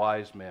of the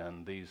wise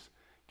men, these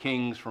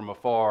kings from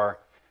afar,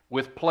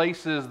 with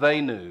places they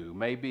knew,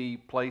 maybe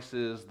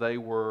places they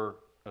were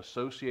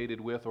associated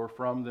with or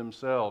from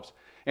themselves,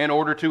 in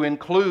order to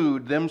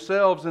include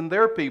themselves and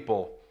their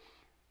people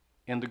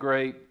in the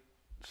great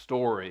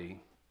story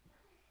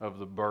of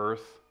the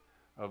birth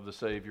of the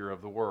Savior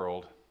of the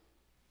world.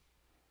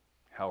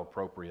 How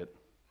appropriate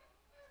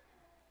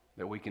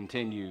that we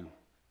continue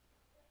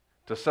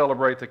to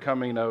celebrate the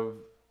coming of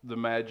the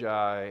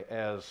Magi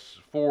as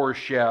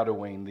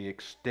foreshadowing the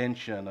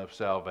extension of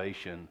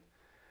salvation,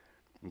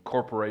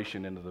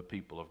 incorporation into the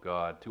people of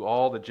God to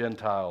all the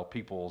Gentile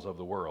peoples of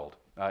the world,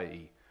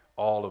 i.e.,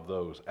 all of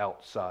those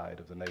outside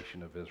of the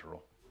nation of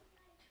Israel.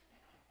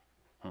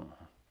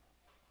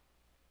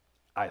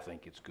 I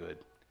think it's good.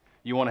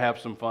 You want to have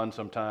some fun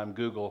sometime,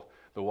 Google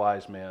the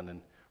wise men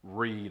and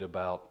read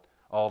about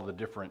all the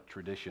different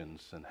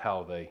traditions and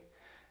how they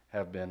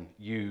have been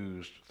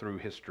used through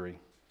history.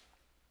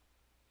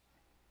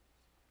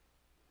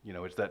 You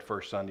know, it's that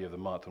first Sunday of the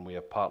month when we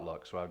have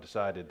potluck, so I've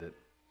decided that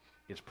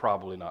it's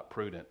probably not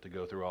prudent to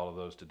go through all of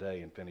those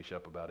today and finish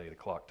up about 8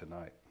 o'clock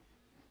tonight.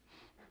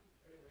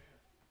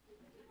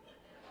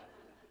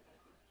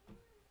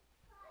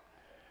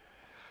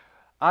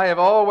 I have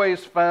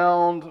always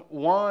found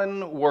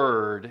one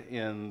word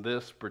in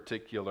this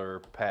particular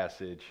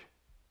passage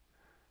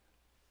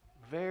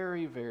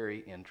very, very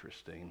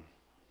interesting.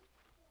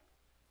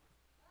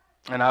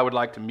 And I would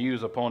like to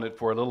muse upon it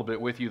for a little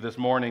bit with you this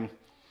morning.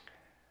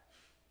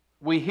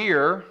 We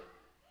hear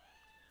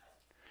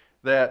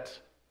that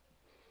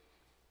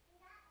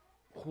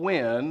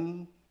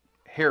when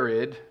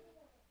Herod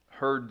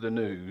heard the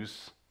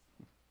news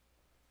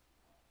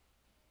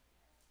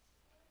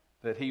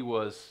that he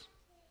was,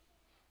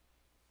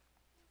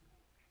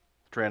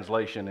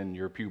 translation in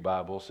your pew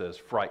Bible says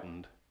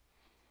frightened.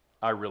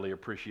 I really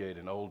appreciate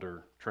an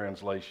older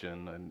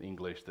translation in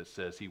English that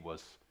says he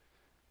was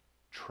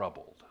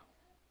troubled,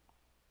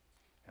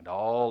 and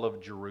all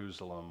of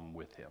Jerusalem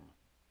with him.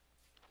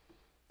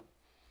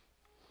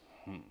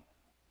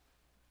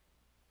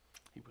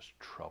 He was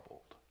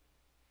troubled.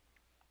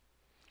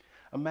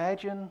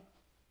 Imagine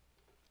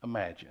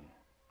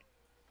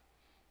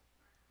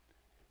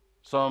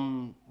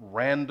some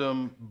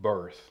random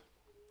birth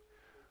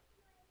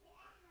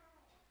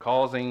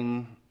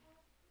causing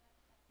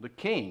the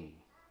king,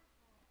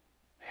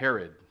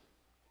 Herod,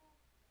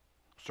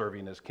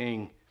 serving as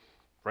king,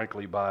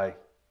 frankly, by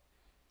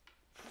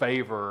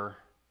favor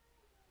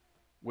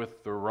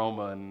with the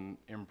Roman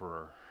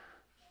emperor,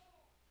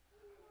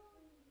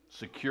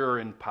 secure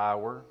in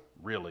power,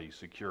 really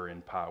secure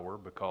in power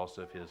because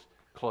of his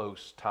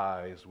close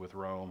ties with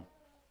Rome.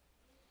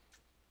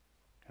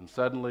 And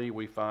suddenly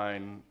we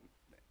find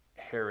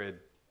Herod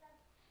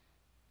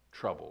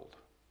troubled.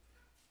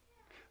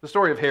 The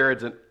story of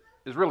Herod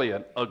is really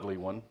an ugly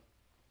one.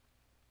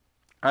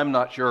 I'm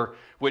not sure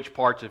which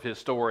parts of his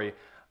story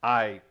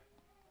I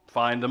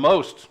find the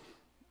most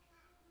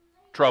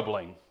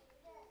troubling.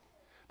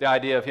 The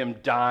idea of him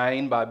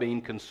dying by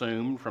being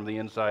consumed from the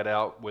inside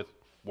out with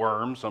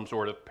worms, some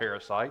sort of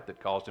parasite that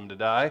caused him to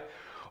die,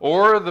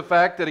 or the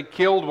fact that he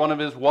killed one of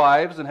his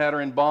wives and had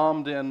her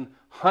embalmed in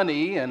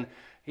honey, and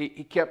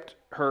he kept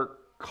her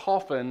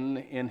coffin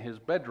in his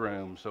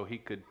bedroom so he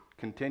could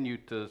continue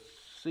to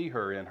see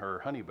her in her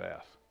honey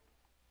bath.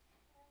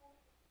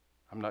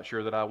 I'm not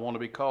sure that I want to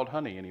be called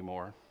honey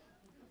anymore.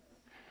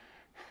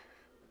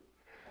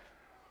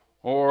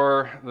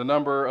 Or the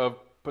number of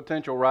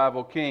potential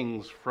rival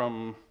kings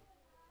from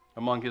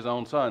among his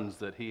own sons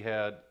that he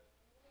had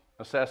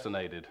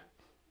assassinated.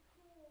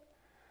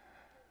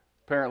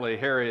 Apparently,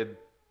 Herod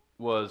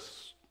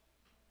was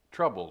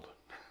troubled.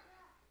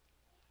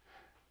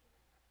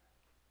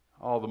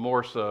 All the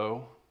more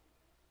so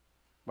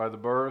by the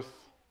birth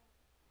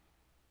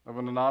of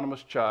an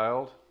anonymous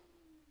child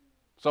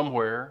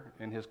somewhere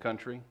in his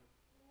country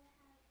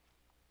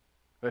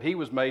that he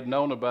was made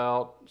known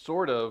about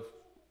sort of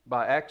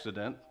by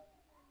accident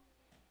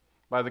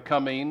by the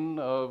coming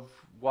of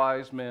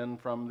wise men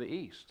from the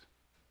east,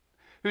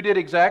 who did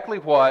exactly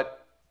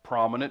what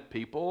prominent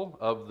people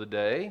of the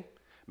day,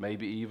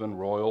 maybe even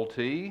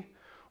royalty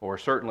or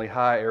certainly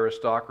high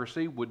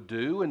aristocracy would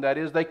do, and that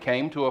is they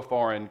came to a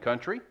foreign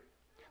country.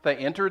 They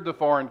entered the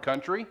foreign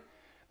country.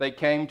 They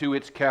came to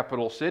its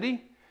capital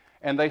city,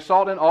 and they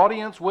sought an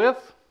audience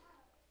with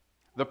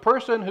the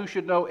person who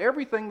should know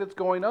everything that's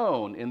going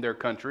on in their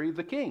country,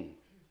 the king,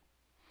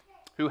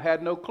 who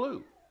had no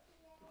clue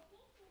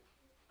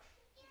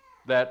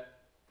that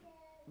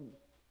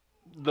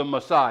the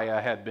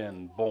Messiah had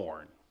been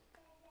born.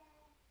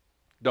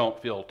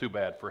 Don't feel too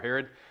bad for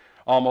Herod.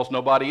 Almost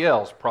nobody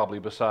else, probably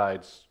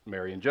besides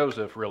Mary and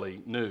Joseph,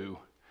 really knew.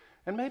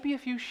 And maybe a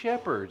few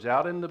shepherds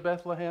out in the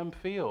Bethlehem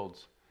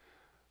fields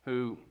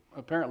who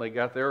apparently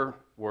got their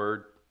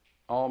word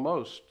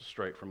almost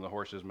straight from the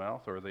horse's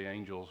mouth or the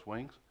angel's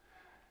wings.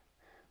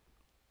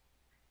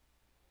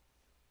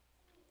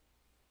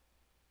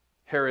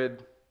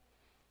 Herod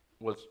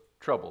was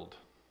troubled,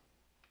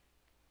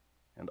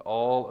 and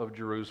all of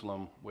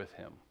Jerusalem with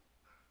him.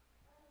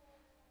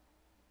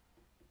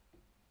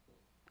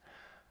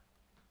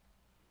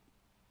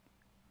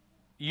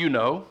 You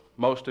know,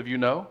 most of you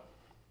know,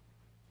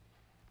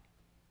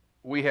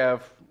 we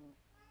have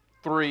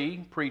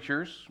 3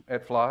 preachers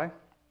at Fly.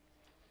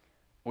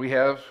 We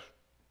have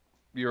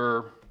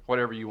your,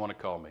 whatever you want to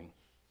call me,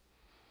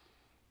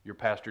 your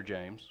Pastor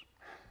James,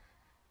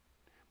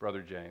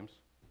 Brother James,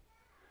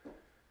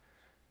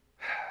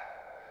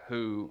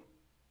 who,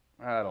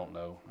 I don't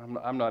know,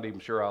 I'm not even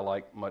sure I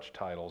like much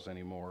titles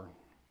anymore.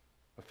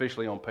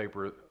 Officially on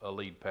paper, a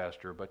lead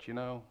pastor, but you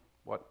know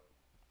what?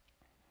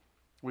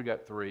 We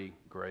got 3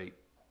 great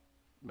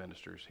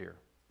ministers here.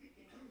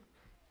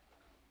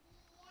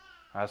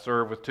 I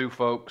serve with 2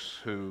 folks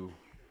who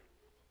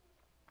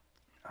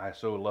I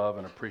so love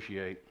and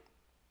appreciate.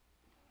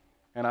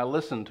 And I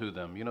listen to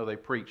them. You know, they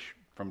preach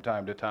from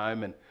time to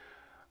time, and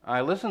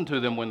I listen to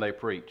them when they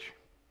preach.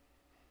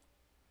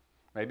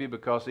 Maybe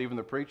because even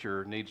the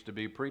preacher needs to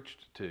be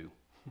preached to.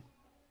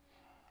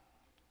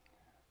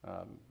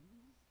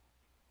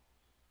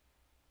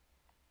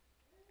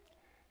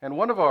 And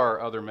one of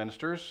our other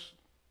ministers,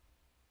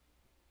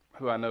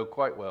 who I know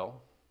quite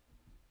well,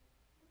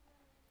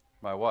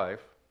 my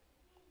wife,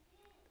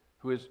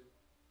 who is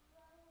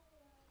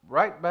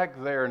right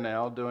back there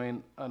now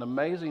doing an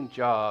amazing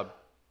job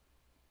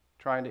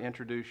trying to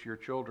introduce your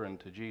children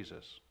to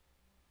Jesus.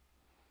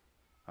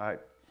 I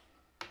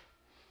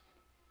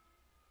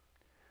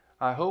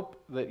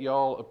hope that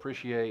y'all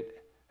appreciate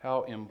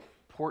how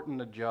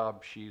important a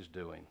job she's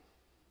doing.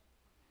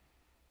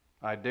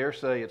 I dare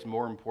say it's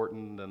more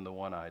important than the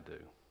one I do.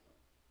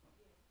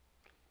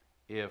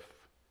 If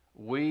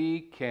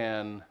we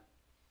can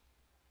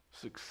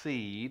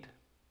succeed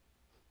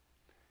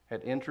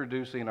at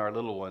introducing our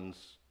little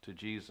ones to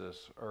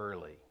Jesus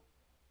early,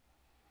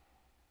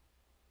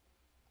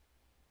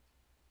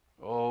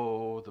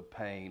 oh, the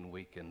pain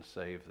we can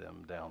save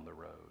them down the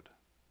road.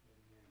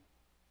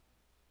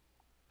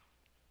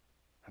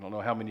 I don't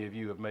know how many of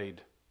you have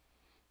made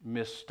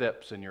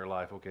missteps in your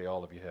life. Okay,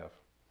 all of you have.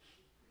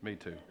 Me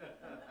too.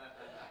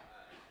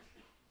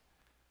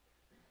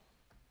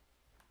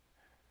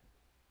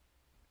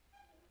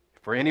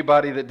 For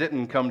anybody that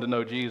didn't come to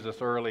know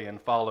Jesus early and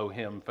follow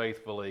him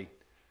faithfully,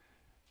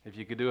 if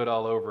you could do it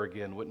all over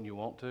again, wouldn't you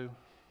want to?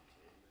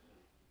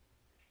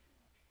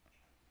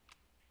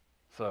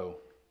 So,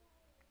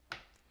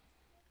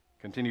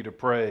 continue to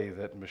pray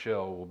that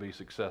Michelle will be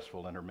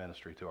successful in her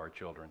ministry to our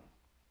children,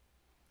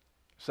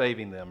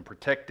 saving them,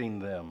 protecting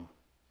them,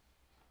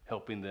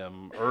 helping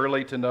them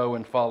early to know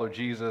and follow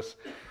Jesus,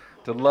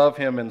 to love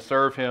him and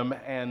serve him,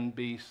 and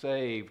be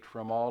saved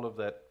from all of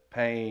that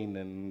pain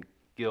and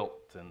guilt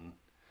and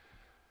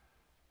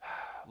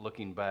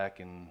looking back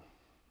and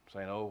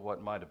saying, oh,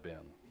 what might have been.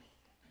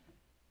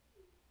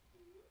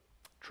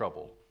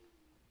 Trouble.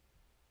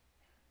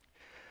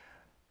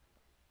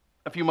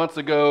 A few months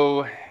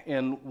ago,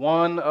 in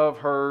one of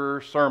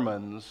her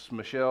sermons,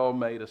 Michelle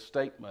made a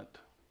statement.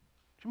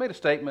 She made a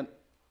statement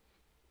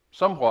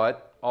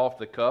somewhat off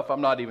the cuff.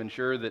 I'm not even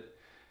sure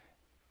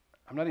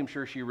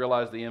she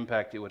realized the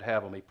impact it would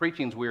have on me.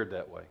 Preaching's weird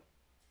that way.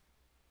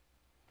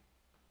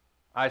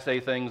 I say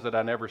things that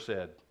I never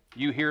said.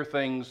 You hear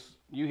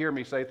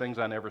me say things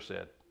I never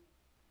said.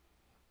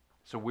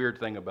 It's a weird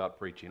thing about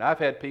preaching. I've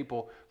had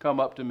people come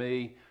up to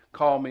me,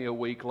 call me a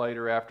week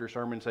later after a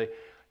sermon and say,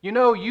 you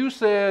know, you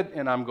said,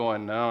 and I'm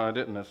going, no, I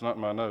didn't. It's not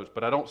in my notes.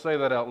 But I don't say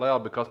that out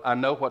loud because I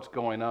know what's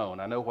going on.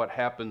 I know what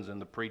happens in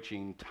the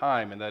preaching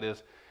time, and that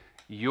is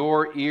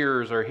your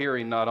ears are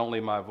hearing not only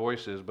my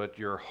voices, but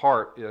your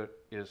heart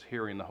is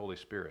hearing the Holy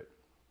Spirit.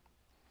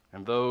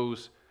 And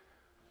those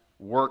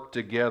work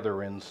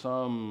together in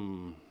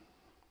some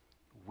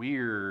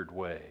weird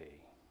way.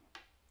 Do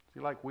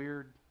you like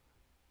weird?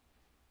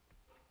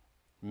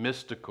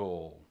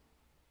 Mystical,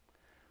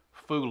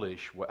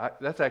 foolish.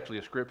 That's actually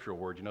a scriptural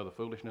word. You know the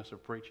foolishness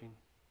of preaching?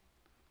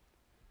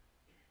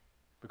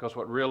 Because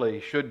what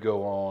really should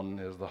go on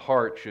is the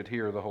heart should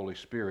hear the Holy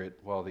Spirit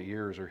while the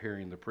ears are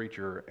hearing the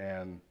preacher,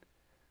 and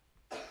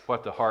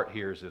what the heart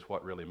hears is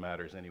what really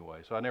matters anyway.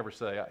 So I never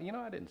say,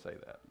 I didn't say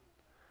that.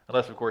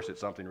 Unless, of course,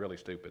 it's something really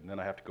stupid, and then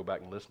I have to go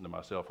back and listen to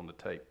myself on the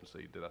tape and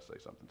see, did I say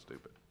something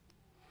stupid?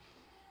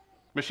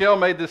 Michelle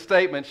made this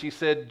statement. She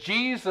said,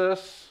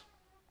 Jesus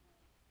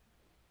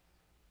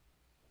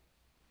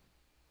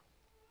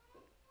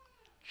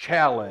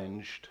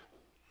challenged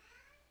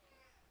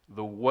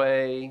the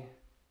way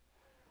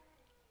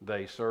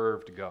they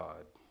served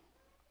God.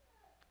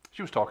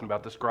 She was talking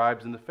about the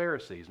scribes and the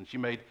Pharisees, and she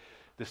made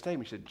this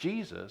statement. She said,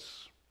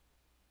 Jesus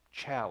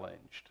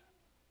challenged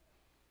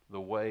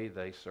the way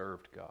they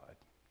served God.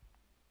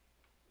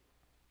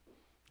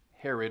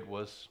 Herod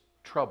was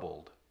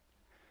troubled,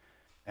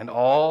 and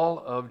all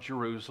of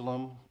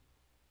Jerusalem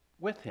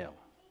with him.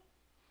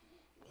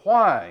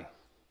 Why?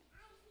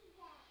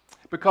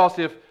 Because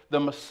if the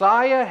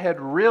Messiah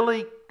had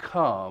really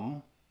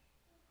come,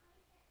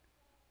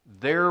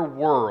 their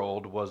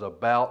world was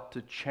about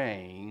to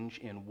change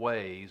in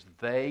ways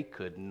they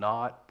could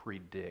not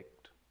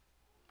predict,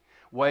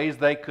 ways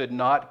they could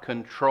not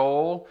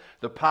control.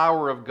 The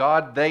power of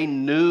God they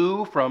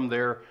knew from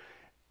their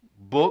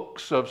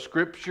books of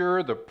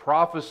Scripture, the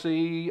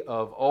prophecy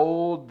of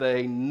old.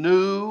 They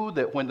knew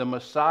that when the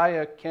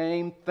Messiah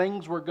came,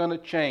 things were going to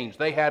change.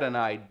 They had an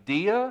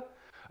idea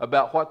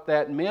about what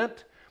that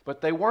meant,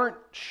 but they weren't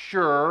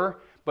sure.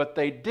 But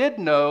they did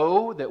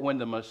know that when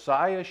the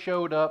Messiah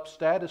showed up,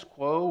 status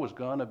quo was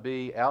going to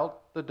be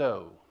out the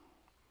door.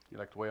 You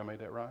like the way I made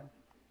that rhyme?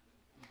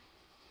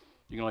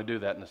 You can only do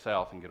that in the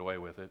South and get away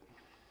with it.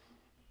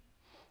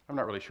 I'm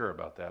not really sure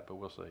about that, but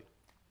we'll see.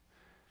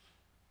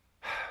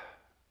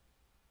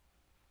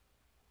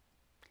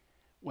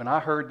 When I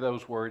heard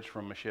those words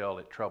from Michelle,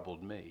 it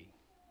troubled me.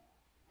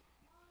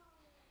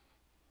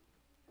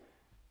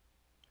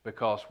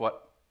 Because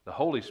what the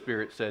Holy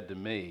Spirit said to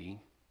me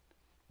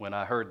when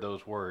I heard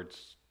those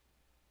words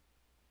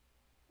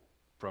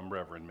from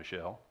Reverend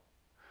Michelle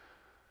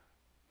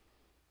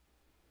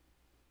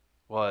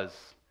was,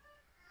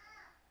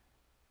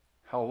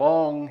 how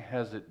long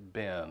has it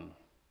been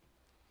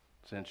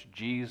since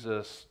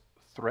Jesus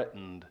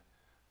threatened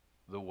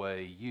the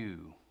way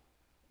you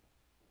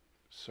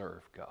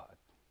serve God?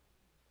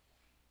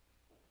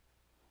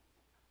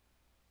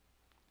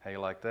 How you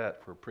like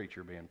that for a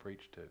preacher being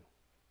preached to?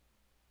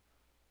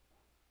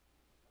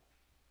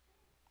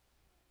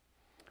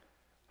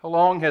 How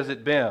long has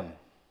it been,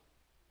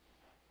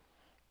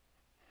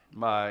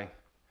 my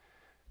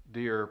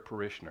dear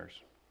parishioners,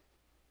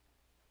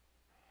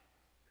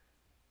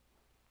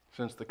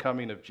 since the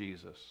coming of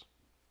Jesus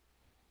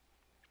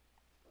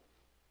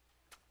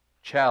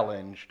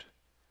challenged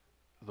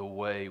the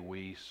way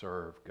we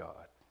serve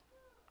God?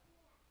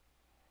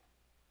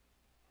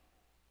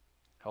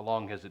 How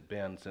long has it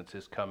been since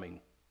his coming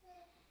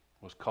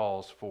was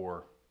cause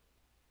for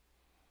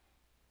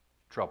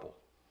trouble?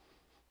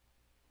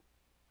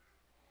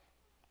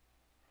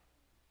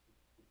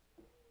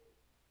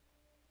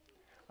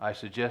 I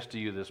suggest to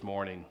you this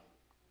morning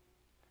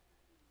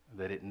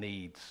that it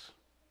needs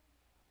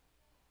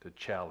to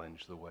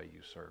challenge the way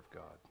you serve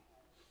God.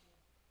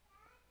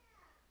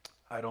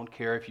 I don't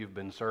care if you've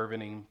been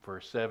serving him for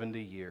 70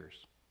 years.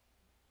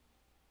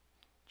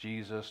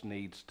 Jesus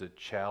needs to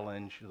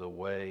challenge the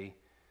way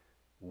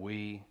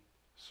we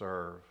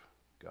serve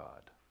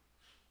God.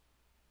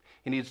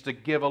 He needs to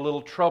give a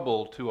little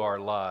trouble to our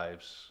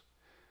lives,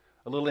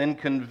 a little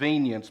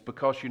inconvenience,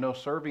 because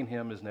serving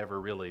him is never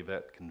really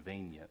that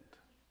convenient.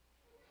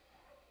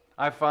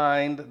 I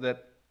find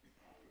that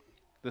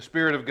the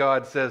Spirit of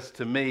God says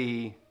to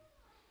me,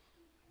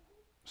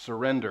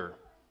 surrender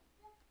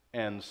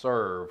and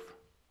serve.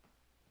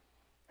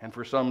 And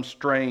for some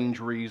strange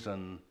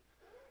reason,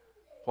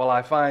 while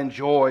I find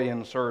joy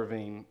in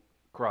serving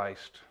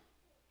Christ,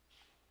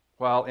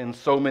 while in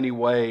so many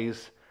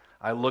ways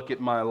I look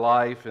at my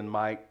life and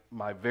my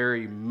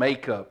very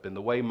makeup and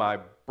the way my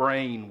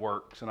brain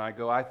works, and I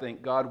go, I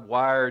think God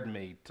wired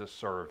me to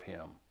serve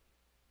him.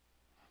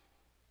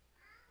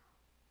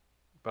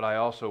 But I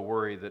also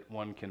worry that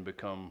one can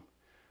become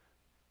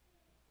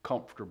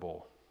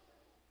comfortable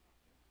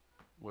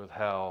with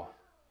how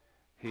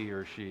he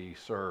or she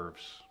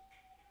serves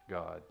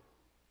God.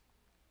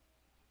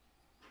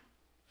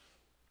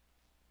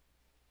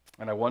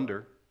 And I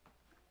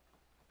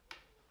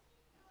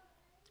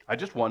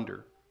just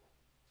wonder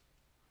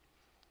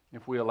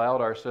if we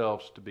allowed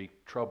ourselves to be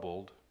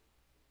troubled,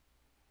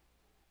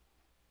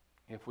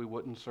 if we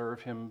wouldn't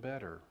serve him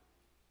better.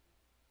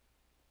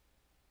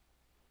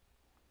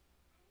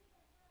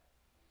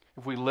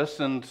 If we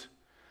really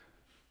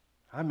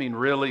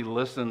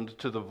listened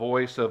to the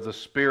voice of the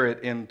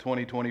Spirit in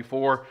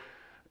 2024,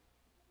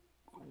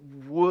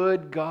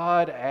 would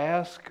God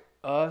ask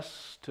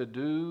us to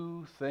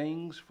do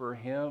things for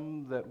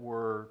him that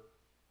were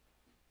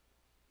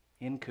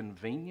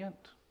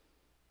inconvenient,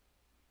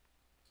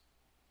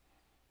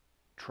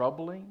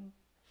 troubling?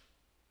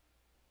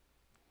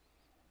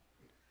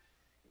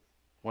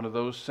 One of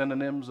those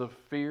synonyms of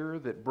fear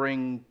that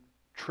bring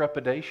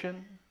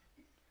trepidation?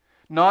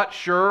 Not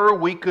sure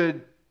we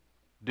could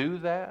do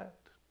that?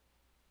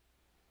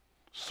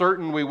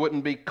 Certain we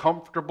wouldn't be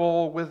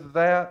comfortable with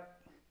that?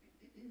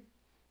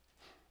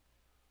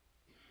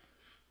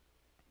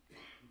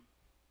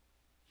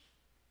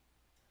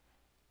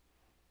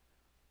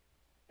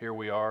 Here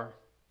we are,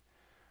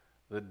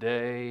 the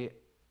day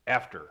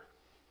after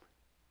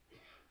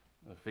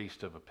the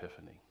Feast of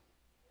Epiphany.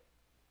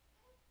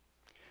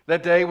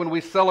 That day when we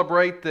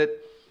celebrate that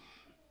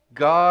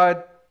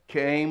God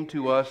came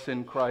to us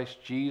in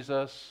Christ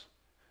Jesus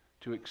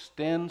to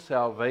extend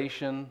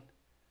salvation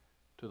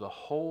to the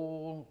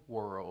whole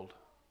world,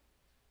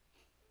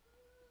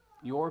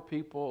 your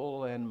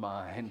people and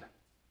mine,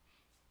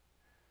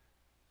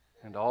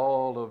 and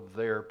all of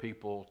their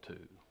people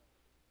too.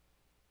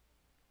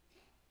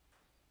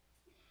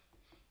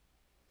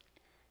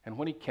 And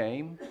when he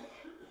came,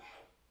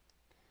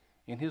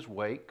 in his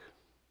wake,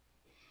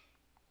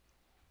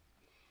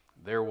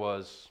 there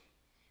was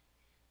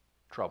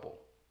trouble.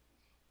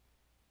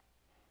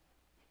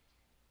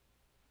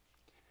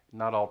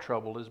 Not all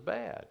trouble is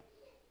bad.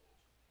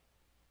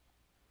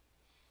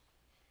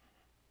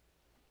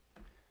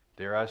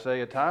 Dare I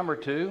say, a time or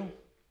two,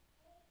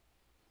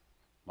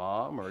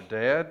 Mom or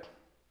Dad,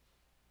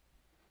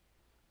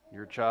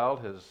 your child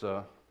has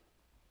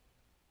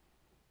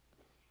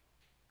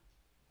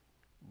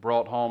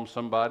brought home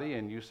somebody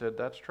and you said,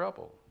 that's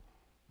trouble.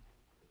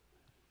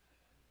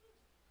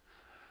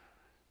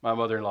 My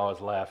mother-in-law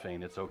is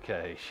laughing. It's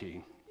okay.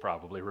 She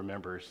probably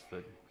remembers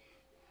that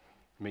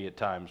me at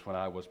times when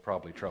I was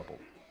probably troubled.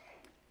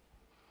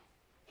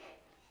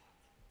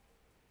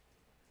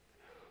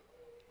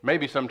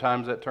 Maybe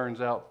sometimes that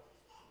turns out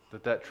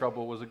that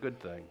trouble was a good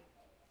thing.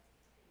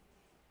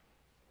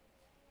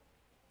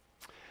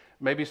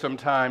 Maybe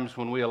sometimes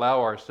when we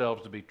allow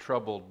ourselves to be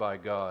troubled by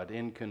God,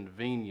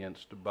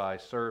 inconvenienced by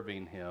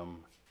serving Him,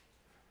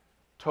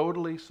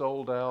 totally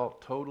sold out,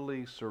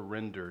 totally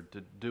surrendered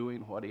to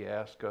doing what He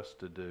asks us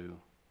to do,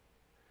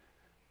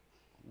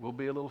 we'll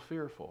be a little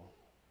fearful.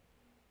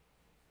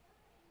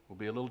 We'll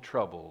be a little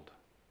troubled.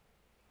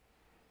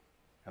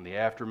 And the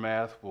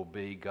aftermath will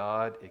be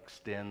God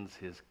extends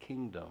His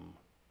kingdom.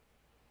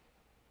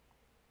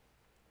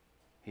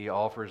 He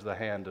offers the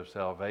hand of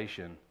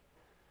salvation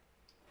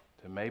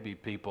to maybe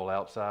people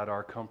outside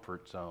our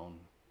comfort zone.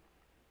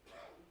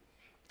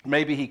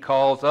 Maybe He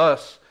calls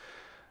us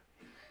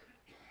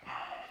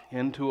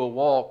into a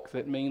walk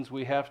that means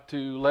we have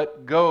to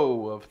let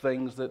go of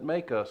things that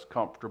make us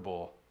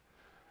comfortable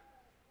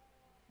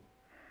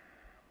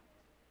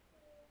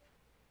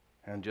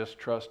and just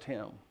trust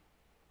Him.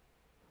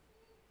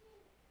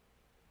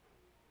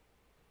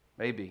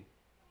 Maybe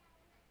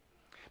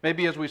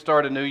as we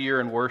start a new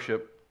year in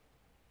worship,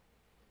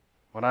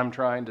 what I'm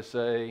trying to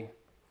say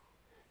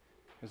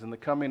is in the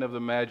coming of the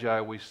Magi,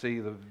 we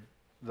see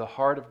the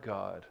heart of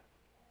God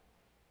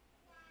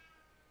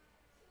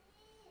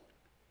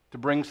to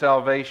bring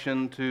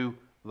salvation to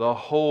the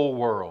whole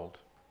world.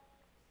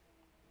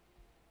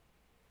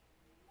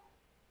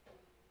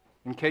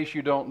 In case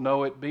you don't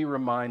know it, be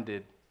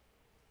reminded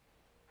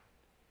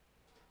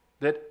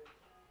that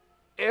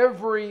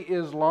every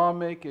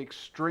Islamic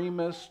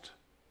extremist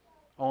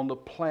on the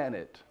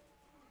planet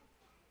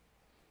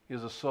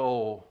is a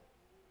soul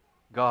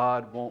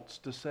God wants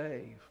to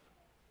save.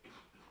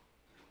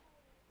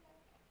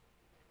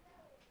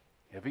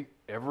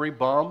 Every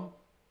bum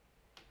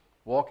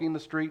walking the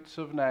streets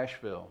of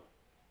Nashville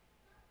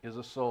is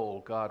a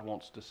soul God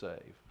wants to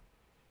save.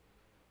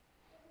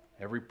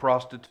 Every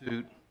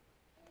prostitute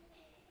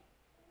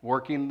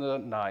working the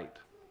night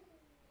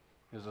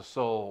is a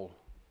soul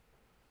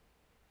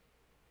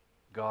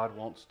God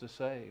wants to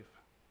save.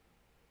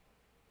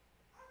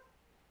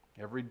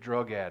 Every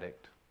drug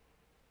addict,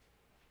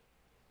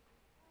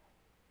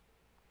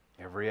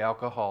 every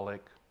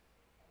alcoholic,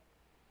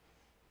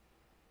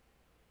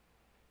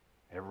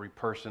 every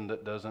person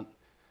that doesn't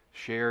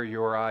share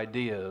your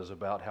ideas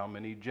about how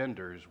many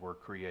genders were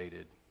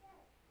created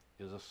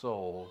is a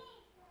soul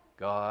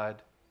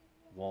God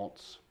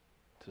wants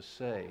to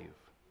save.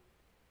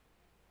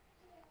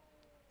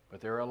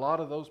 But there are a lot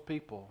of those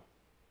people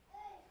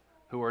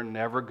who are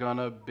never going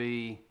to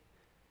be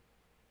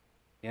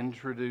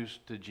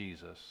introduced to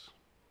Jesus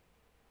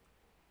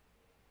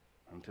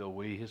until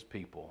we, His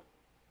people,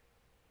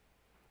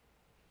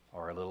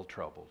 are a little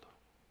troubled.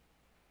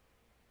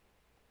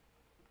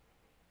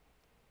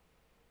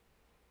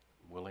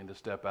 Willing to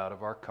step out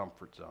of our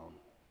comfort zone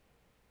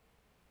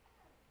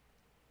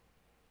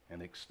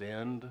and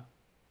extend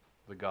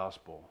the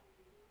gospel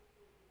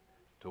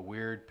to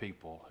weird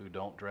people who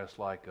don't dress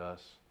like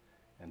us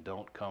and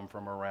don't come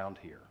from around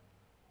here.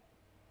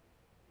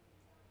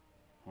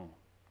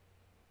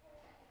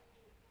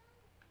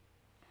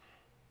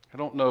 I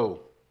don't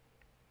know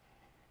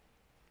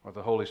what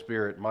the Holy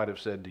Spirit might have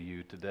said to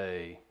you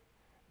today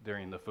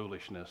during the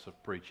foolishness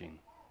of preaching.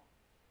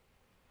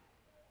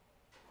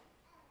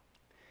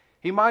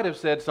 He might have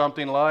said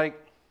something like,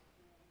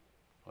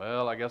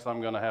 well, I guess I'm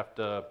going to have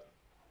to,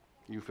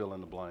 you fill in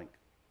the blank.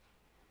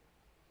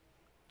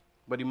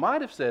 But he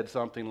might have said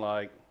something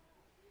like,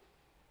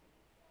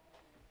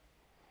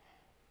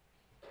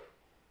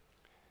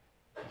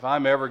 if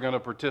I'm ever going to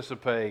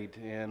participate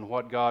in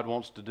what God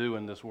wants to do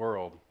in this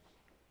world,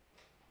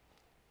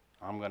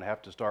 I'm going to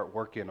have to start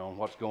working on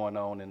what's going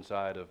on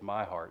inside of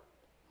my heart.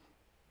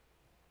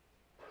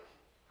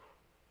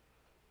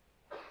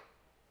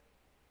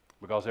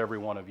 because every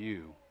one of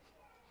you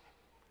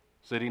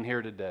sitting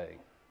here today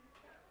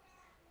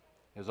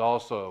is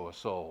also a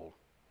soul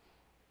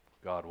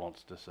God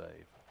wants to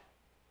save.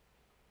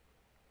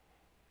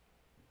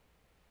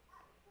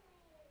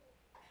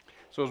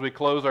 So as we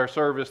close our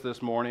service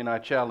this morning, I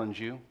challenge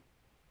you.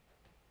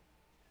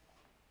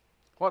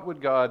 What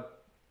would God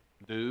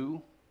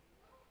do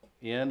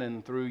in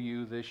and through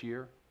you this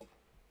year?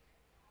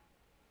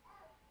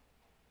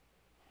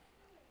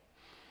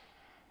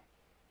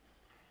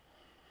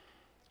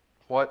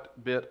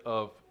 What bit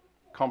of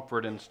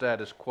comfort and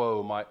status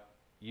quo might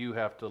you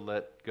have to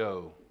let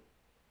go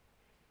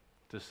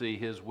to see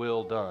His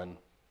will done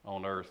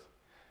on earth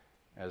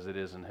as it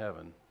is in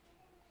heaven?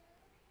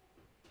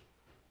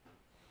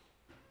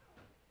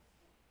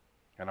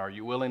 And are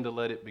you willing to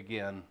let it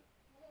begin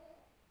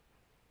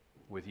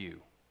with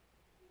you?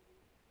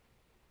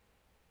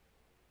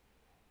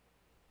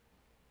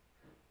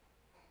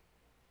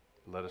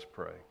 Let us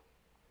pray.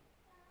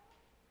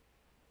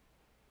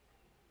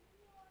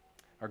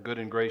 Our good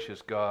and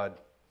gracious God,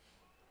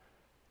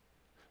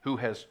 who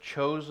has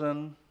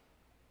chosen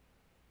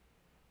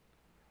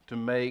to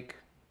make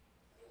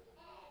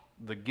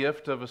the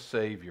gift of a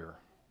Savior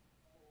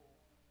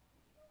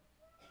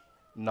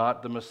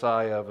not the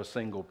Messiah of a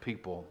single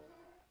people,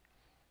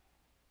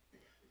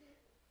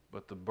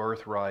 but the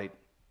birthright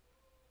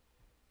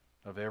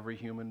of every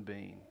human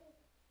being.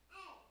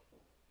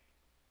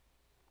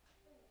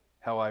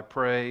 How I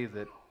pray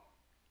that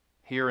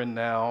here and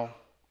now,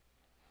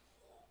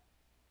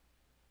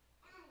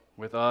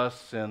 with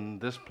us in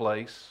this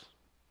place,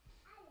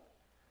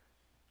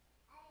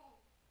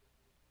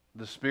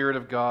 the Spirit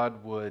of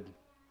God would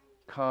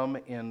come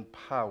in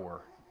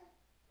power,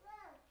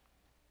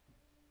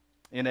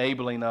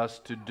 enabling us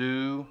to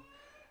do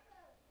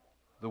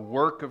the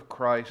work of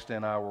Christ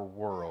in our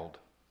world,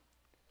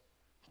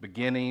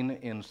 beginning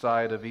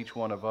inside of each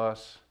one of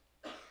us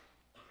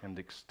and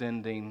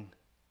extending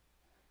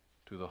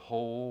to the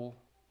whole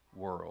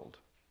world.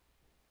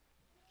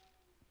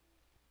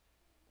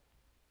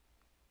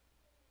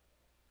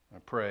 I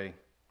pray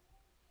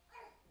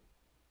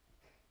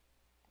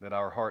that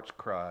our heart's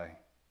cry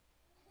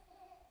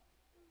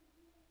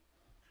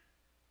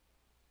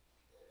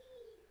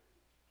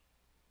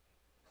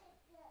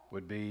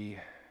would be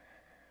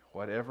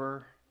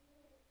whatever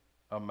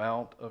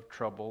amount of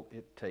trouble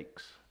it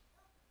takes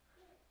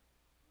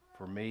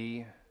for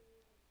me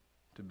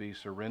to be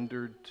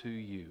surrendered to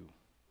you,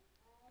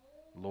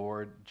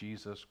 Lord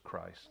Jesus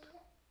Christ.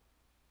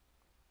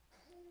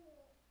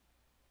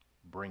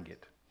 Bring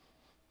it.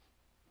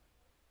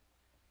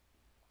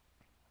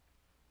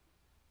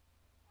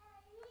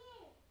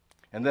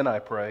 And then I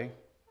pray,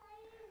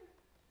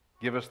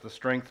 give us the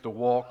strength to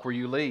walk where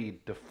you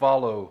lead, to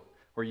follow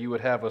where you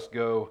would have us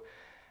go,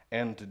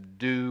 and to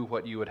do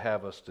what you would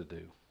have us to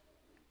do.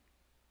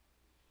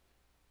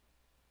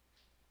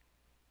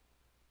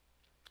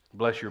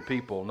 Bless your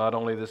people, not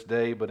only this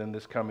day, but in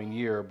this coming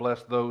year.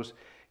 Bless those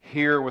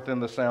here within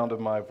the sound of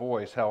my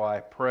voice. How I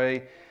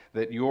pray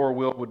that your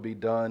will would be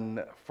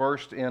done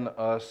first in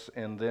us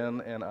and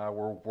then in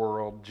our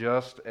world,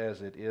 just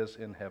as it is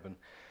in heaven,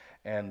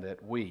 and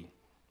that we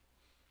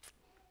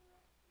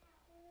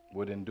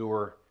would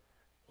endure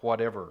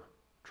whatever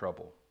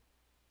trouble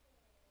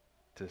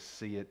to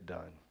see it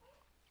done.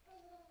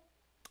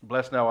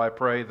 Bless now, I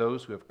pray,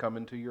 those who have come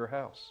into your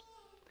house.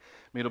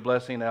 Meet a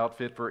blessing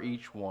outfit for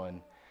each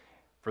one,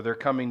 for their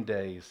coming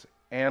days,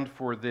 and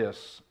for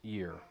this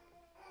year.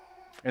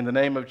 In the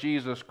name of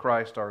Jesus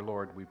Christ our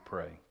Lord, we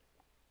pray.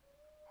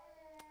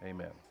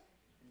 Amen.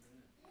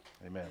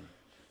 Amen.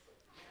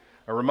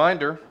 A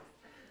reminder,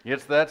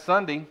 it's that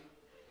Sunday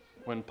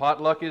when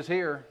potluck is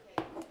here,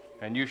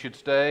 and you should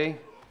stay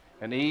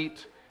and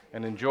eat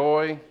and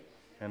enjoy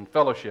and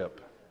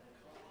fellowship.